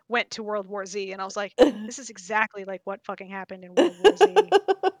went to World War Z, and I was like, this is exactly like what fucking happened in World War Z.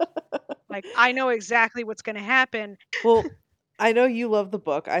 Like, I know exactly what's going to happen. Well, I know you love the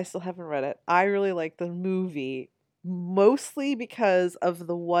book. I still haven't read it. I really like the movie, mostly because of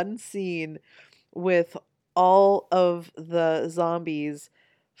the one scene with all of the zombies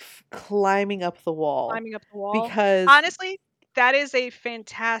climbing up the wall. Climbing up the wall. Because Honestly, that is a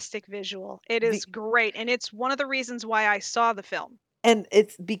fantastic visual. It is be, great, and it's one of the reasons why I saw the film. and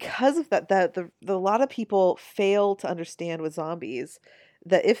it's because of that a lot of people fail to understand with zombies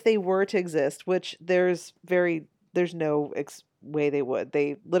that if they were to exist, which there's no way they would.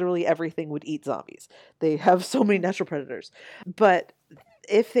 They literally everything would eat zombies. They have so many Mhm. natural predators. But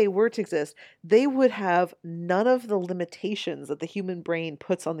if they were to exist, they would have none of the limitations that the human brain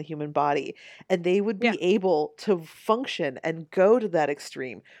puts on the human body, and they would Yeah. be able to function and go to that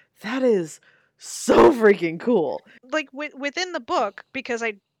extreme. That is so freaking cool. Like within the book, because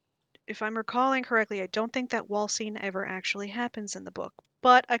if I'm recalling correctly, I don't think that wall scene ever actually happens in the book,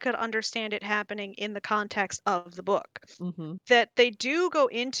 but I could understand it happening in the context of the book. Mhm. That they do go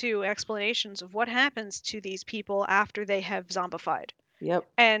into explanations of what happens to these people after they have zombified. Yep.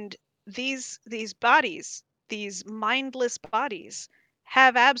 And these bodies, these mindless bodies,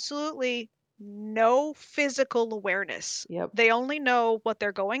 have absolutely no physical awareness. Yep. They only know what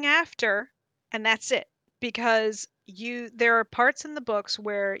they're going after, and that's it. Because there are parts in the books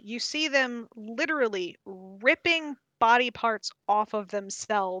where you see them literally ripping body parts off of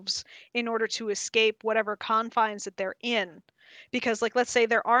themselves in order to escape whatever confines that they're in. Because, like, let's say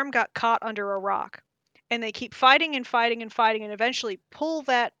their arm got caught under a rock, and they keep fighting and fighting and fighting and eventually pull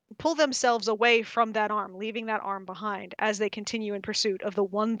themselves away from that arm, leaving that arm behind as they continue in pursuit of the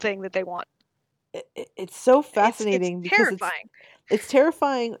one thing that they want. It's so It's fascinating because terrifying. it's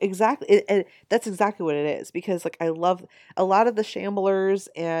terrifying. Exactly, and that's exactly what it is. Because like I love a lot of the shamblers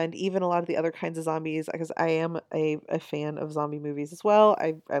and even a lot of the other kinds of zombies. Because I am a fan of zombie movies as well.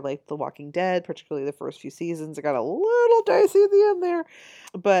 I like The Walking Dead, particularly the first few seasons. It got a little dicey at the end there,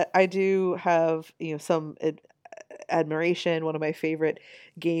 but I do have some admiration. One of my favorite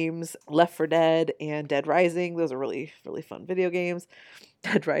games, Left 4 Dead and Dead Rising. Those are really really fun video games.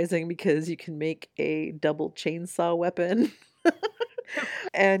 Dead Rising because you can make a double chainsaw weapon.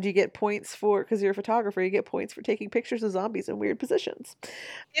 And you get points for because you're a photographer, you get points for taking pictures of zombies in weird positions.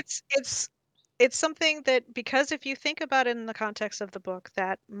 It's something that, because if you think about it in the context of the book,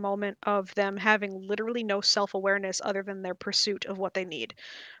 that moment of them having literally no self-awareness other than their pursuit of what they need,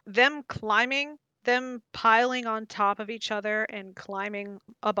 them climbing, them piling on top of each other and climbing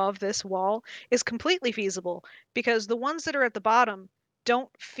above this wall is completely feasible, because the ones that are at the bottom don't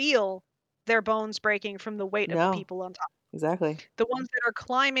feel their bones breaking from the weight of the No, people on top. exactly. The ones that are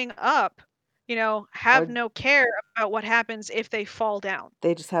climbing up, have Are no care about what happens if they fall down.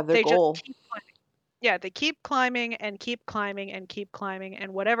 they just have their They just goal. keep climbing. Yeah, they keep climbing and keep climbing and keep climbing,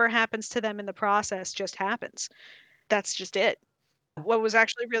 and whatever happens to them in the process just happens. That's just it. What was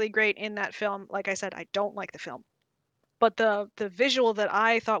actually really great in that film, like I said, I don't like the film, but the visual that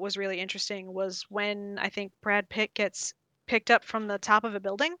I thought was really interesting was when I think Brad Pitt gets picked up from the top of a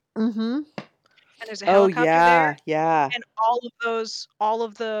building Mhm. and there's a Oh helicopter there, yeah, yeah. and all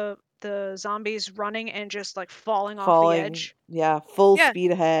of the zombies running and just like falling off the Falling, edge. yeah, full Yeah,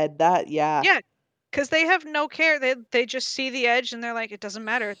 speed ahead. That yeah. yeah, because they have no care. They just see the edge and they're like, it doesn't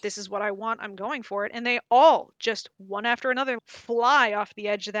matter. This is what I want. I'm going for it. And they all just one after another fly off the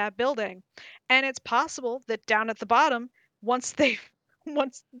edge of that building. And it's possible that down at the bottom, once they've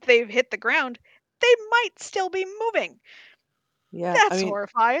once they've hit the ground, they might still be moving. Yeah. I That's mean,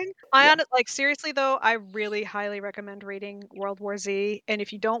 horrifying. yeah. Like, seriously though, I really highly recommend reading World War Z, and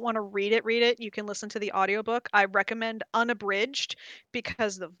if you don't wanna read it, you can listen to the audiobook. I recommend unabridged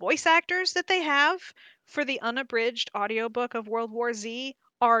because the voice actors that they have for the unabridged audiobook of World War Z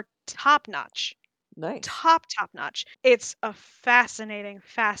are top notch. Nice. Top notch. It's a fascinating,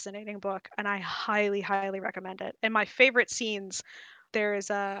 fascinating book, and I highly, highly recommend it. And my favorite scenes, there's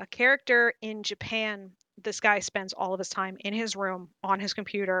a character in Japan. This guy spends all of his time in his room on his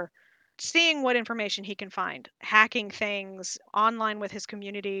computer, seeing what information he can find, hacking things online with his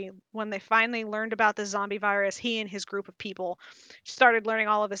community. When they finally learned about the zombie virus, he and his group of people started learning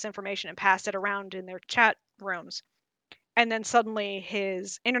all of this information and passed it around in their chat rooms. And then suddenly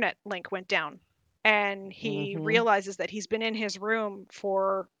his internet link went down, and he Mm-hmm. realizes that he's been in his room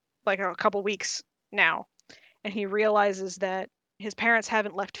for like a couple weeks now, and he realizes that his parents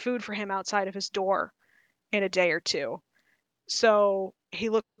haven't left food for him outside of his door in a day or two. So he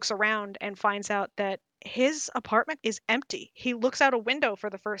looks around and finds out that his apartment is empty. He looks out a window for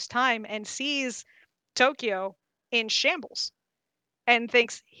the first time and sees Tokyo in shambles and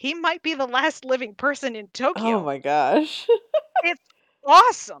thinks he might be the last living person in Oh Tokyo. my gosh. It's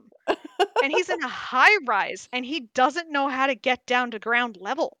awesome. And he's in a high rise and he doesn't know how to get down to ground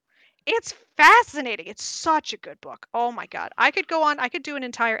level. It's fascinating. It's such a good book. Oh my god. I could go on, I could do an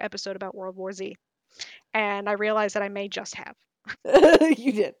entire episode about World War Z, and I realize that I may just have.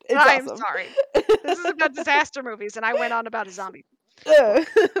 You did. It's I am awesome. sorry. This is about disaster movies and I went on about a zombie book.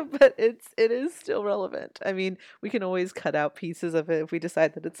 But it is still relevant. I mean, we can always cut out pieces of it if we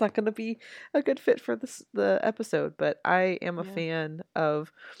decide that it's not going to be a good fit for the episode. But I am a Yeah. fan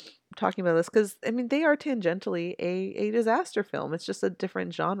of talking about this because I mean they are tangentially a disaster film. It's just a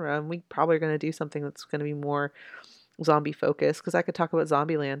different genre, and we probably are going to do something that's going to be more zombie focused because I could talk about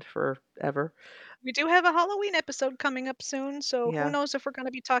Zombieland forever. We do have a Halloween episode coming up soon, so who Yeah, knows if we're going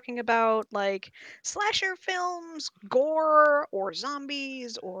to be talking about like slasher films, gore, or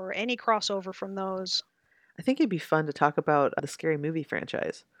zombies, or any crossover from those. I think it'd be fun to talk about the Scary Movie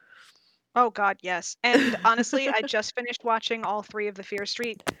franchise. Oh god, yes. And honestly, I just finished watching all 3 of the Fear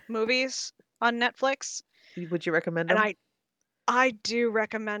Street movies on Netflix, Would you recommend and them? I do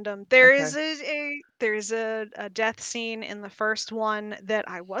recommend them. There is Okay. a death scene in the first one that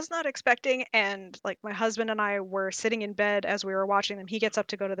I was not expecting, and like my husband and I were sitting in bed as we were watching them. He gets up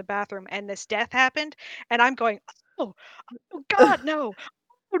to go to the bathroom and this death happened, and I'm going, "Oh, oh god, no.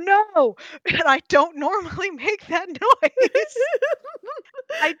 Oh no." And I don't normally make that noise.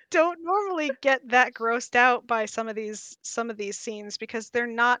 I don't normally get that grossed out by some of these scenes because they're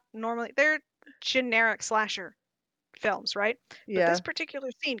generic slasher films, right? But this Yeah. particular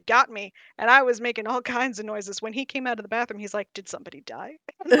scene got me, and I was making all kinds of noises. When he came out of the bathroom, he's like, "Did somebody die?"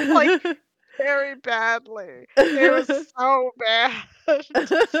 And I'm like, "Very badly. It was so bad."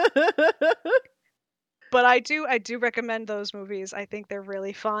 But I do recommend those movies. I think they're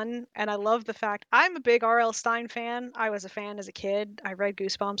really fun, and I love the fact I'm a big R.L. Stine fan. I was a fan as a kid. I read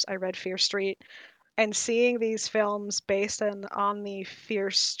Goosebumps, I read Fear Street, and seeing these films based on the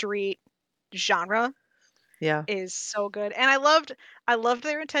Fear Street genre Yeah. is so good. And I loved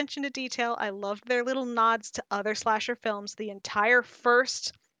their attention to detail. I loved their little nods to other slasher films. The entire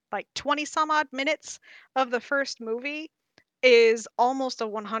first like 20 some odd minutes of the first movie is almost a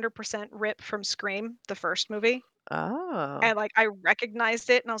 100% rip from Scream, the first movie. Oh. And like I recognized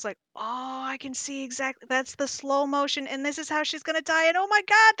it and I was like, "Oh, I can see exactly that's the slow motion and this is how she's going to die." And oh my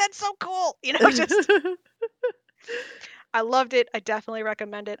god, that's so cool. Just I loved it. I definitely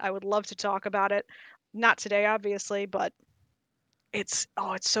recommend it. I would love to talk about it. Not today obviously, but it's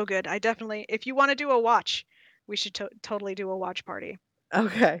so good. I definitely if you wanna do a watch, we should totally do a watch party.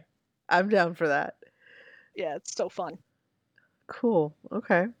 Okay. I'm down for that. Yeah, it's so fun. Cool.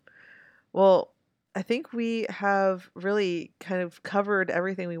 Okay. Well, I think we have really kind of covered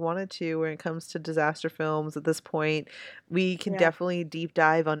everything we wanted to when it comes to disaster films at this point. We can Yeah. definitely deep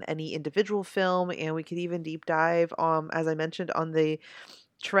dive on any individual film, and we could even deep dive, as I mentioned, on the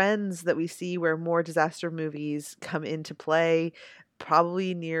trends that we see where more disaster movies come into play,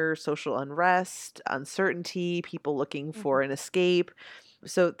 probably near social unrest, uncertainty, people looking for Mhm. an escape.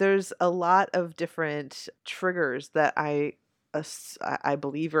 So there's a lot of different triggers that I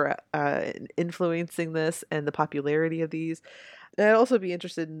believe are influencing this and the popularity of these. And I'd also be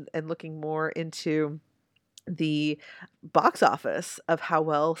interested in looking more into the box office of how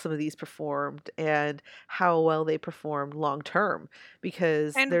well some of these performed and how well they performed long term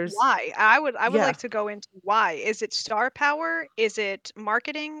because And there's why? I would yeah like to go into why. Is it star power? Is it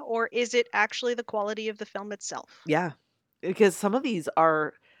marketing? Or is it actually the quality of the film itself? yeah because some of these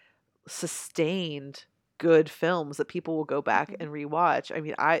are sustained good films that people will go back Mhm. and rewatch. I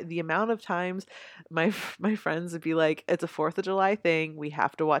mean, the amount of times my friends would be like, "It's a 4th of July thing. We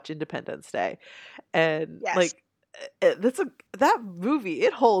have to watch Independence Day." And Yes. like that movie,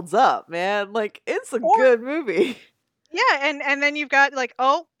 it holds up, man. Like it's a Or good movie. yeah, and then you've got like,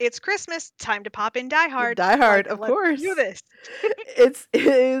 oh, it's Christmas, time to pop in Die Hard. Die Hard, Like, of let's do course. this. It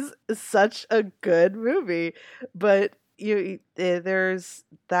is such a good movie, but there's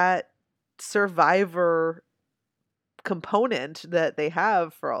that survivor component that they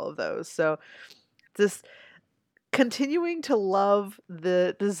have for all of those. So just continuing to love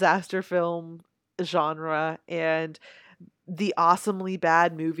the disaster film genre and the awesomely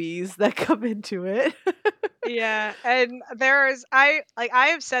bad movies that come into it. Yeah, and I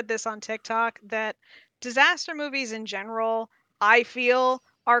have said this on TikTok that disaster movies in general, I feel,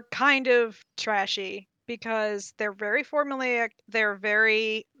 are kind of trashy because they're very formulaic, they're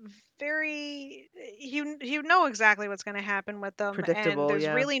very you know exactly what's going to happen with them, and Predictable, yeah.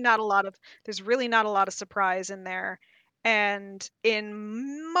 there's really not a lot of surprise in there. And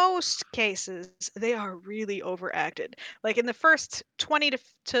in most cases, they are really overacted. Like in the first 20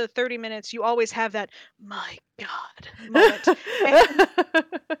 to 30 minutes, you always have that "my God" moment. And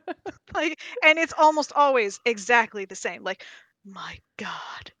and it's almost always exactly the same. Like, "My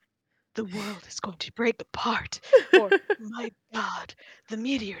God, the world is going to break apart," or "My God, the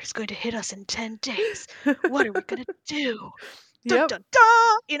meteor is going to hit us in 10 days. What are we gonna do? Dun Yep. dun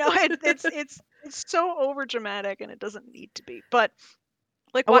dun!" And it's so over dramatic, and it doesn't need to be. But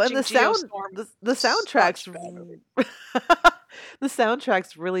like Oh, and watching Geostorm, the such soundtracks a bad movie. the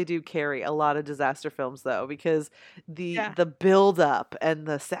soundtracks really do carry a lot of disaster films though, because Yeah. the build up and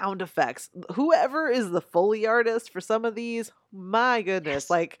the sound effects, whoever is the Foley artist for some of these, my goodness, Yes.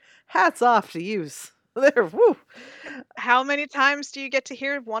 like hats off to you. They're woo. How many times do you get to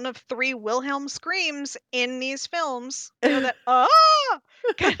hear one of 3 Wilhelm screams in these films? You know, that "Ah!"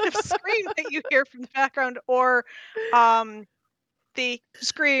 kind of scream that you hear from the background, or, um, the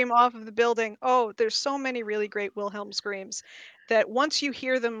scream off of the building. Oh, there's so many really great Wilhelm screams that once you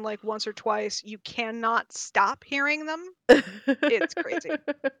hear them, like, once or twice, you cannot stop hearing them. It's crazy.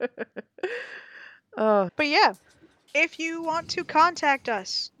 Oh, But yeah, if you want to contact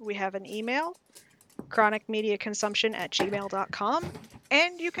us, we have an email, chronicmediaconsumption@gmail.com.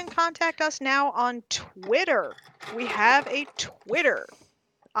 And you can contact us now on Twitter. We have a Twitter.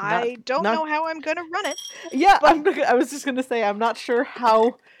 not I don't not know how I'm going to run it, yeah, but I was just gonna say I'm not sure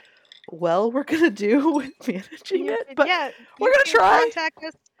how well we're gonna do with managing it, but yeah, we're you gonna can try. contact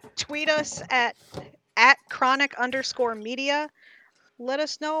us, tweet us at chronic_media. Let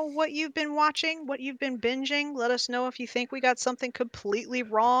us know what you've been watching, what you've been binging. Let us know if you think we got something completely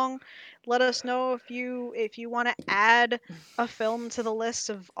wrong. Let us know if you want to add a film to the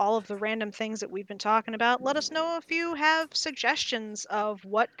list of all of the random things that we've been talking about. Let us know if you have suggestions of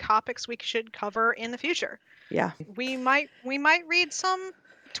what topics we should cover in the future. Yeah. We might read some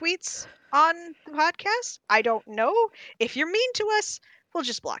tweets on the podcast. I don't know. If you're mean to us, we'll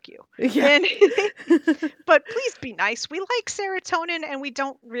just block you. Yeah. And but please be nice. We like serotonin and we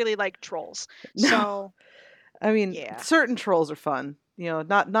don't really like trolls. No. So, I mean, yeah. certain trolls are fun.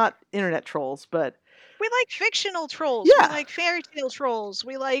 Not internet trolls, but We like fictional trolls. We yeah, like fairy tale trolls.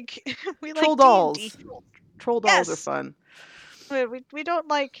 We like we troll like D&D dolls. trolls. Troll dolls are Yes. fun. We don't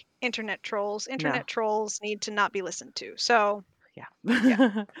like internet trolls. No. Internet trolls need to not be listened to. So, Yeah.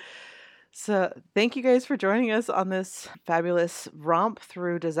 yeah. So, thank you guys for joining us on this fabulous romp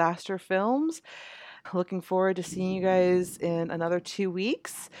through disaster films. Looking forward to seeing you guys in another 2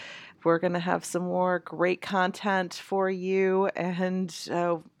 weeks. We're going to have some more great content for you, and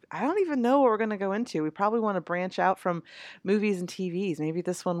I don't even know what we're going to go into. We probably want to branch out from movies and TVs. Maybe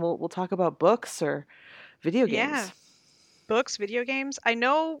this one we'll talk about books or video Yeah. games. Books, video games. I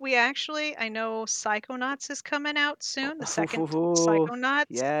know Psychonauts is coming out soon, the second Ooh, Psychonauts.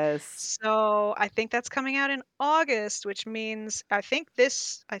 yes. So I think that's coming out in August, which means I think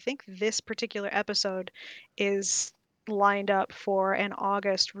this particular episode is lined up for an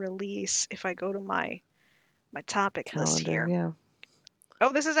August release if I go to my topic list Calendar, here. yeah.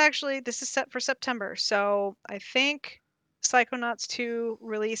 Oh, this is set for September. So I think Psychonauts 2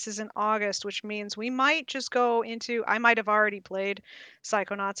 releases in August, which means we might just go into I might have already played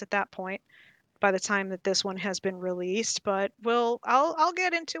Psychonauts at that point by the time that this one has been released, but I'll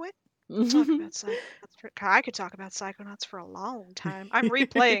get into it. We'll talk about Psychonauts. I could talk about Psychonauts for a long time. I'm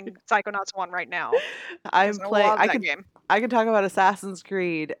replaying Psychonauts 1 right now because I love that game. I can talk about Assassin's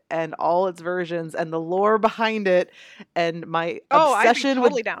Creed and all its versions and the lore behind it and Oh, I'd be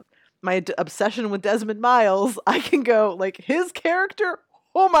totally down. obsession with Desmond Miles. I can go like his character.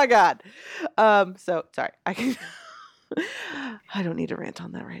 Oh my god. So sorry. I don't need to rant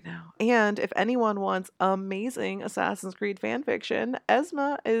on that right now. And if anyone wants amazing Assassin's Creed fan fiction,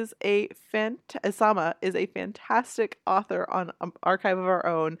 Esma is Sama is a fantastic author on Archive of Our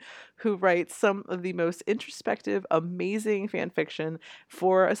Own who writes some of the most introspective, amazing fan fiction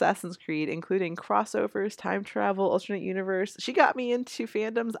for Assassin's Creed, including crossovers, time travel, alternate universe. She got me into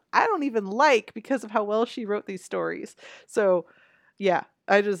fandoms I don't even like because of how well she wrote these stories. So, yeah,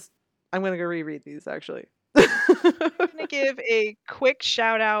 I'm going to go reread these actually. I'm going to give a quick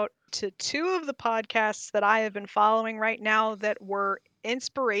shout out to two of the podcasts that I have been following right now that were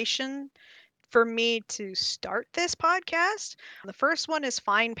inspiration for me to start this podcast. The first one is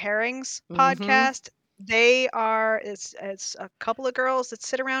Fine Pairings podcast. They are it's a couple of girls that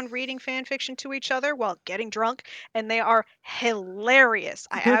sit around reading fan fiction to each other while getting drunk, and they are hilarious.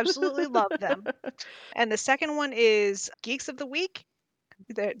 I absolutely love them. And the second one is Geeks of the Week.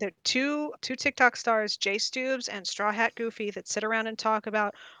 They're two TikTok stars, Jay Stubes and Straw Hat Goofy, that sit around and talk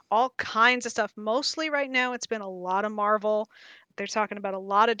about all kinds of stuff. Mostly right now, it's been a lot of Marvel. They're talking about a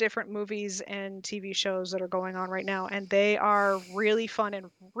lot of different movies and TV shows that are going on right now, and they are really fun and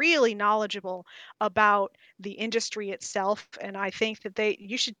really knowledgeable about the industry itself. And I think that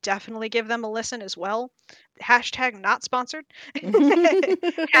you should definitely give them a listen as well. Hashtag not sponsored.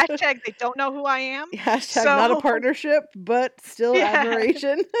 Hashtag they don't know who I am. Hashtag not a partnership, but still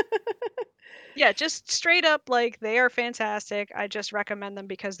admiration. Yeah, just straight up, like, they are fantastic. I just recommend them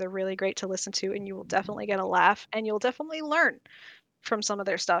because they're really great to listen to, and you will definitely get a laugh, and you'll definitely learn from some of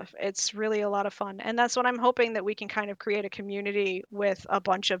their stuff. It's really a lot of fun. And that's what I'm hoping, that we can kind of create a community with a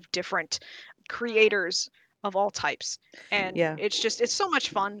bunch of different creators of all types. And it's so much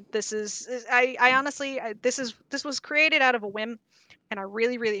fun. I honestly, this was created out of a whim. And I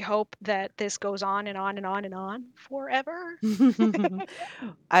really, really hope that this goes on and on and on and on forever.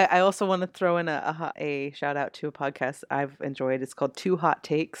 I also want to throw in a shout out to a podcast I've enjoyed. It's called Two Hot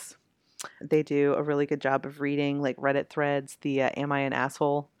Takes. They do a really good job of reading like Reddit threads, the Am I an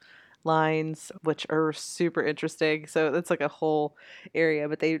Asshole lines, which are super interesting. So it's like a whole area,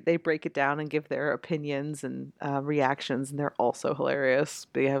 but they break it down and give their opinions and reactions, and they're also hilarious.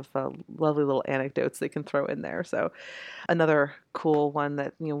 They have lovely little anecdotes they can throw in there. So another cool one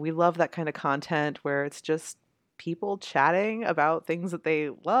that, we love that kind of content where it's just people chatting about things that they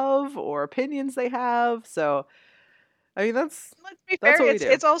love or opinions they have. So I mean, let's be fair.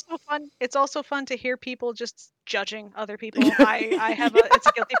 It's also fun. It's also fun to hear people just judging other people. It's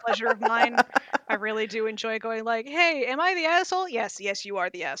a guilty pleasure of mine. I really do enjoy going like, "Hey, am I the asshole?" Yes, you are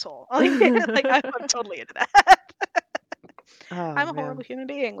the asshole. Like I'm totally into that. I'm a horrible human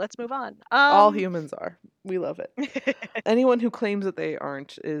being. Let's move on. All humans are. We love it. Anyone who claims that they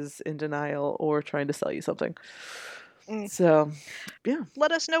aren't is in denial or trying to sell you something. So, yeah.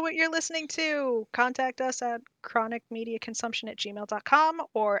 Let us know what you're listening to. Contact us at chronicmediaconsumption@gmail.com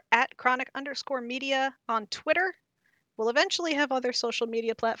or at chronic_media on Twitter. We'll eventually have other social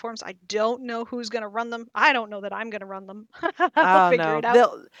media platforms. I don't know who's going to run them. I don't know that I'm going to run them. We'll figure it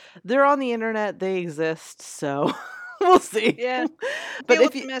out. They're on the internet. They exist, so we'll see. Yeah. But as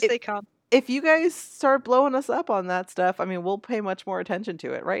they come. If you guys start blowing us up on that stuff, I mean, we'll pay much more attention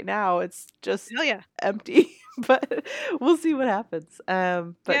to it. Right now, it's just empty, but we'll see what happens.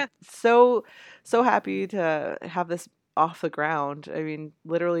 But so happy to have this off the ground. I mean,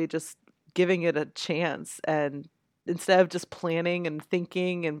 literally just giving it a chance, and instead of just planning and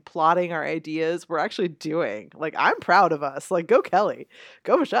thinking and plotting our ideas, we're actually doing. Like, I'm proud of us. Like, go Kelly,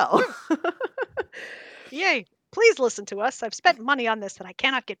 go Michelle. Yay. Please listen to us. I've spent money on this that I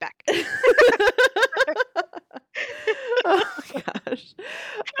cannot get back. Oh my gosh.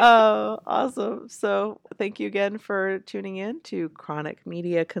 Awesome. So thank you again for tuning in to Chronic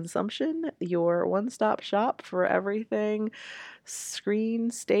Media Consumption, your one-stop shop for everything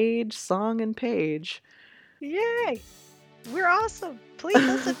screen, stage, song, and page. Yay. We're awesome. Please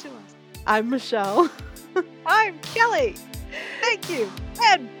listen to us. I'm Michelle. I'm Kelly. Thank you.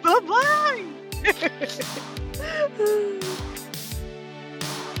 And bye-bye.